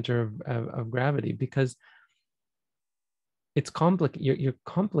at the center of gravity, because it's you're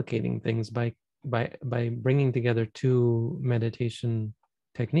complicating things by bringing together two meditation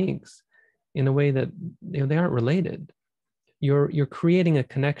techniques in a way that they aren't related. You're creating a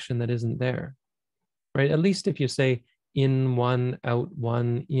connection that isn't there, right? At least if you say in one, out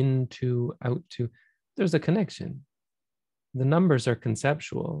one, in two, out two, there's a connection. The numbers are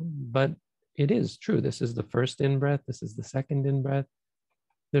conceptual, but it is true. This is the first in-breath. This is the second in-breath.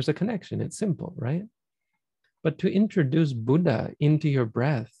 There's a connection. It's simple, right? But to introduce Buddha into your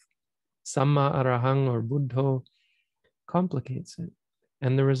breath, Samma Arahang or Buddho, complicates it.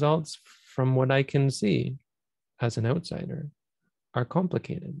 And the results, from what I can see as an outsider, are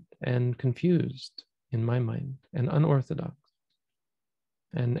complicated and confused in my mind and unorthodox.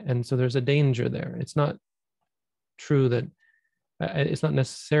 And so there's a danger there. It's not true that, it's not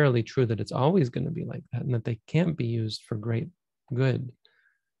necessarily true that it's always going to be like that and that they can't be used for great good.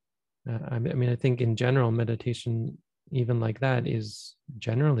 I mean, I think in general, meditation, even like that, is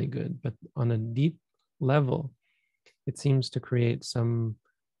generally good, but on a deep level, it seems to create some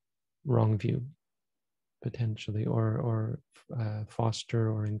wrong view, potentially, or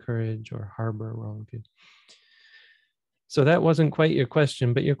foster or encourage or harbor wrong view. So that wasn't quite your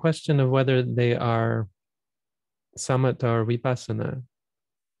question, but your question of whether they are samatha or vipassana,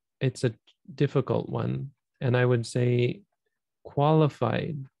 it's a difficult one. And I would say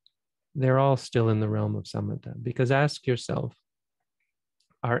qualified, they're all still in the realm of samatha, because ask yourself,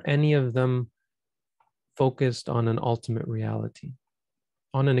 are any of them focused on an ultimate reality,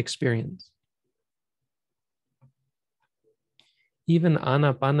 on an experience? Even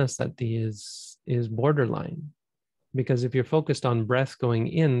anapanasati is borderline, because if you're focused on breath going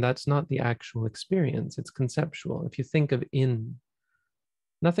in, that's not the actual experience, it's conceptual. If you think of in,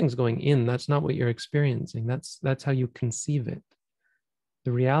 nothing's going in, that's not what you're experiencing, that's how you conceive it.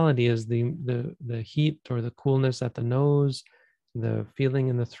 The reality is the heat or the coolness at the nose, the feeling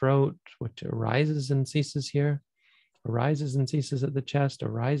in the throat, which arises and ceases here, arises and ceases at the chest,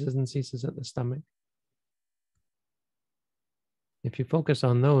 arises and ceases at the stomach. If you focus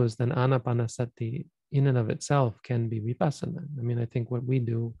on those, then anapanasati in and of itself can be vipassana. I mean, I think what we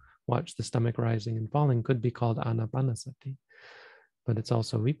do, watch the stomach rising and falling, could be called anapanasati, but it's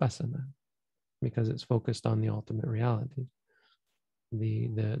also vipassana because it's focused on the ultimate reality,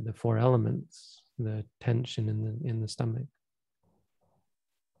 the four elements, the tension in the stomach.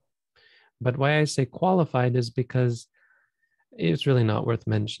 But why I say qualified is because it's really not worth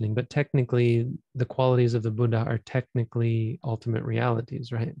mentioning, but technically the qualities of the Buddha are technically ultimate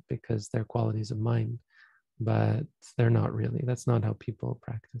realities, right? Because they're qualities of mind, but they're not really. That's not how people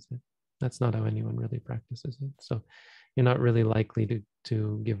practice it. That's not how anyone really practices it. So you're not really likely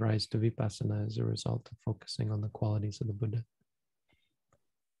to give rise to vipassana as a result of focusing on the qualities of the Buddha.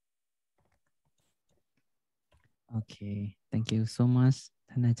 Okay, thank you so much,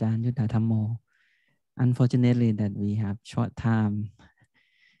ท่านอาจารย์ยุทธธรรมโม. Unfortunately, that we have short time,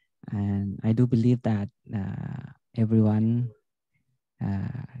 and I do believe that everyone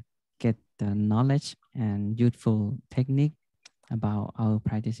get the knowledge and useful technique about our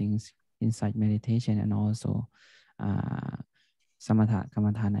practicing insight meditation and also samatha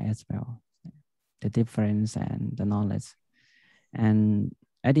kamatthana as well, the difference and the knowledge. And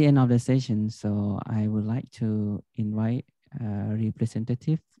at the end of the session, so I would like to invite a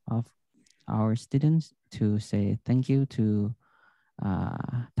representative of our students to say thank you to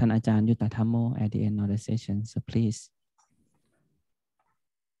ท่านอาจารย์ยุทธธรรมโม at the end of the session. So please.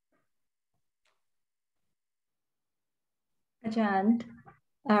 Ajahn,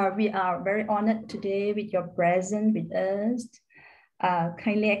 we are very honored today with your presence with us.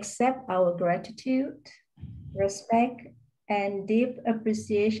 Kindly accept our gratitude, respect, and deep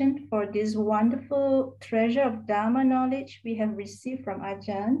appreciation for this wonderful treasure of Dharma knowledge we have received from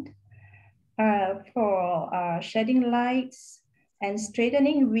Ajahn, for shedding lights and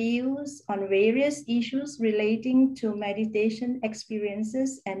straightening views on various issues relating to meditation experiences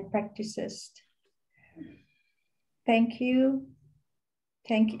and practices. Thank you.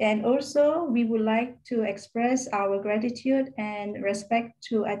 And also, we would like to express our gratitude and respect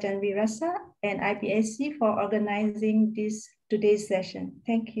to Ajahn Virasa and IBSC for organizing today's session.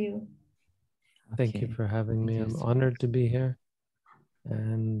 Thank you. Thank you for having me. I'm honored to be here,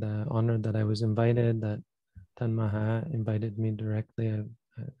 and honored that I was invited, that Tan Maha invited me directly.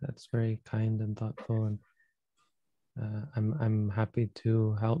 That's very kind and thoughtful, and I'm happy to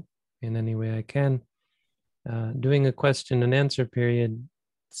help in any way I can. Doing a question and answer period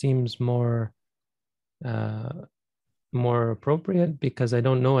seems more appropriate because I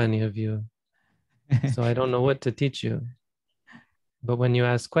don't know any of you, so I don't know what to teach you. But when you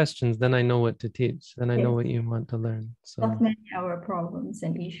ask questions, then I know what to teach, then I know what you want to learn. So solve many our problems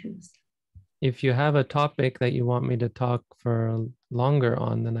and issues. If you have a topic that you want me to talk for longer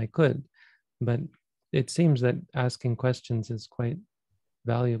on, then I could, but it seems that asking questions is quite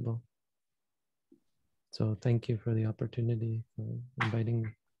valuable. So thank you for the opportunity, for inviting me.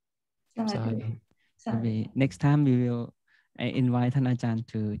 Next time we will inviteท่านอาจารย์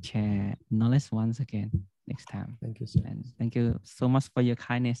to share knowledge once again next time. Thank you, sir. And thank you so much for your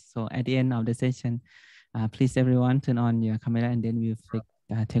kindness. So at the end of the session, please everyone turn on your camera and then we'll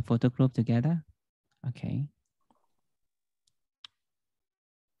take photo group together. Okay.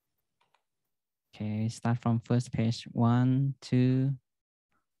 Okay, start from first page 1, 2.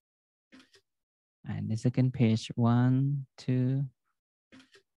 And the second page 1, 2.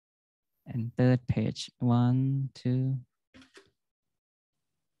 And third page 1, 2.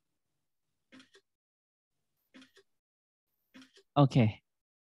 Okay,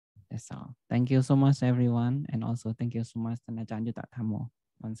 that's all. Thank you so much, everyone. And also thank you so much,ท่านอาจารย์ยุทธธรรมโม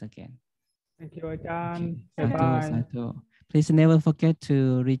once again. Thank you, Ajahn. Sadhu. Please never forget to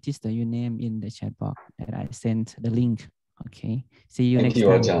register your name in the chat box that I sent the link. Okay. See you next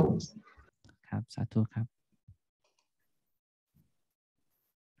time.ครับ Sadhu ครับ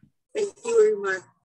Thank you very much.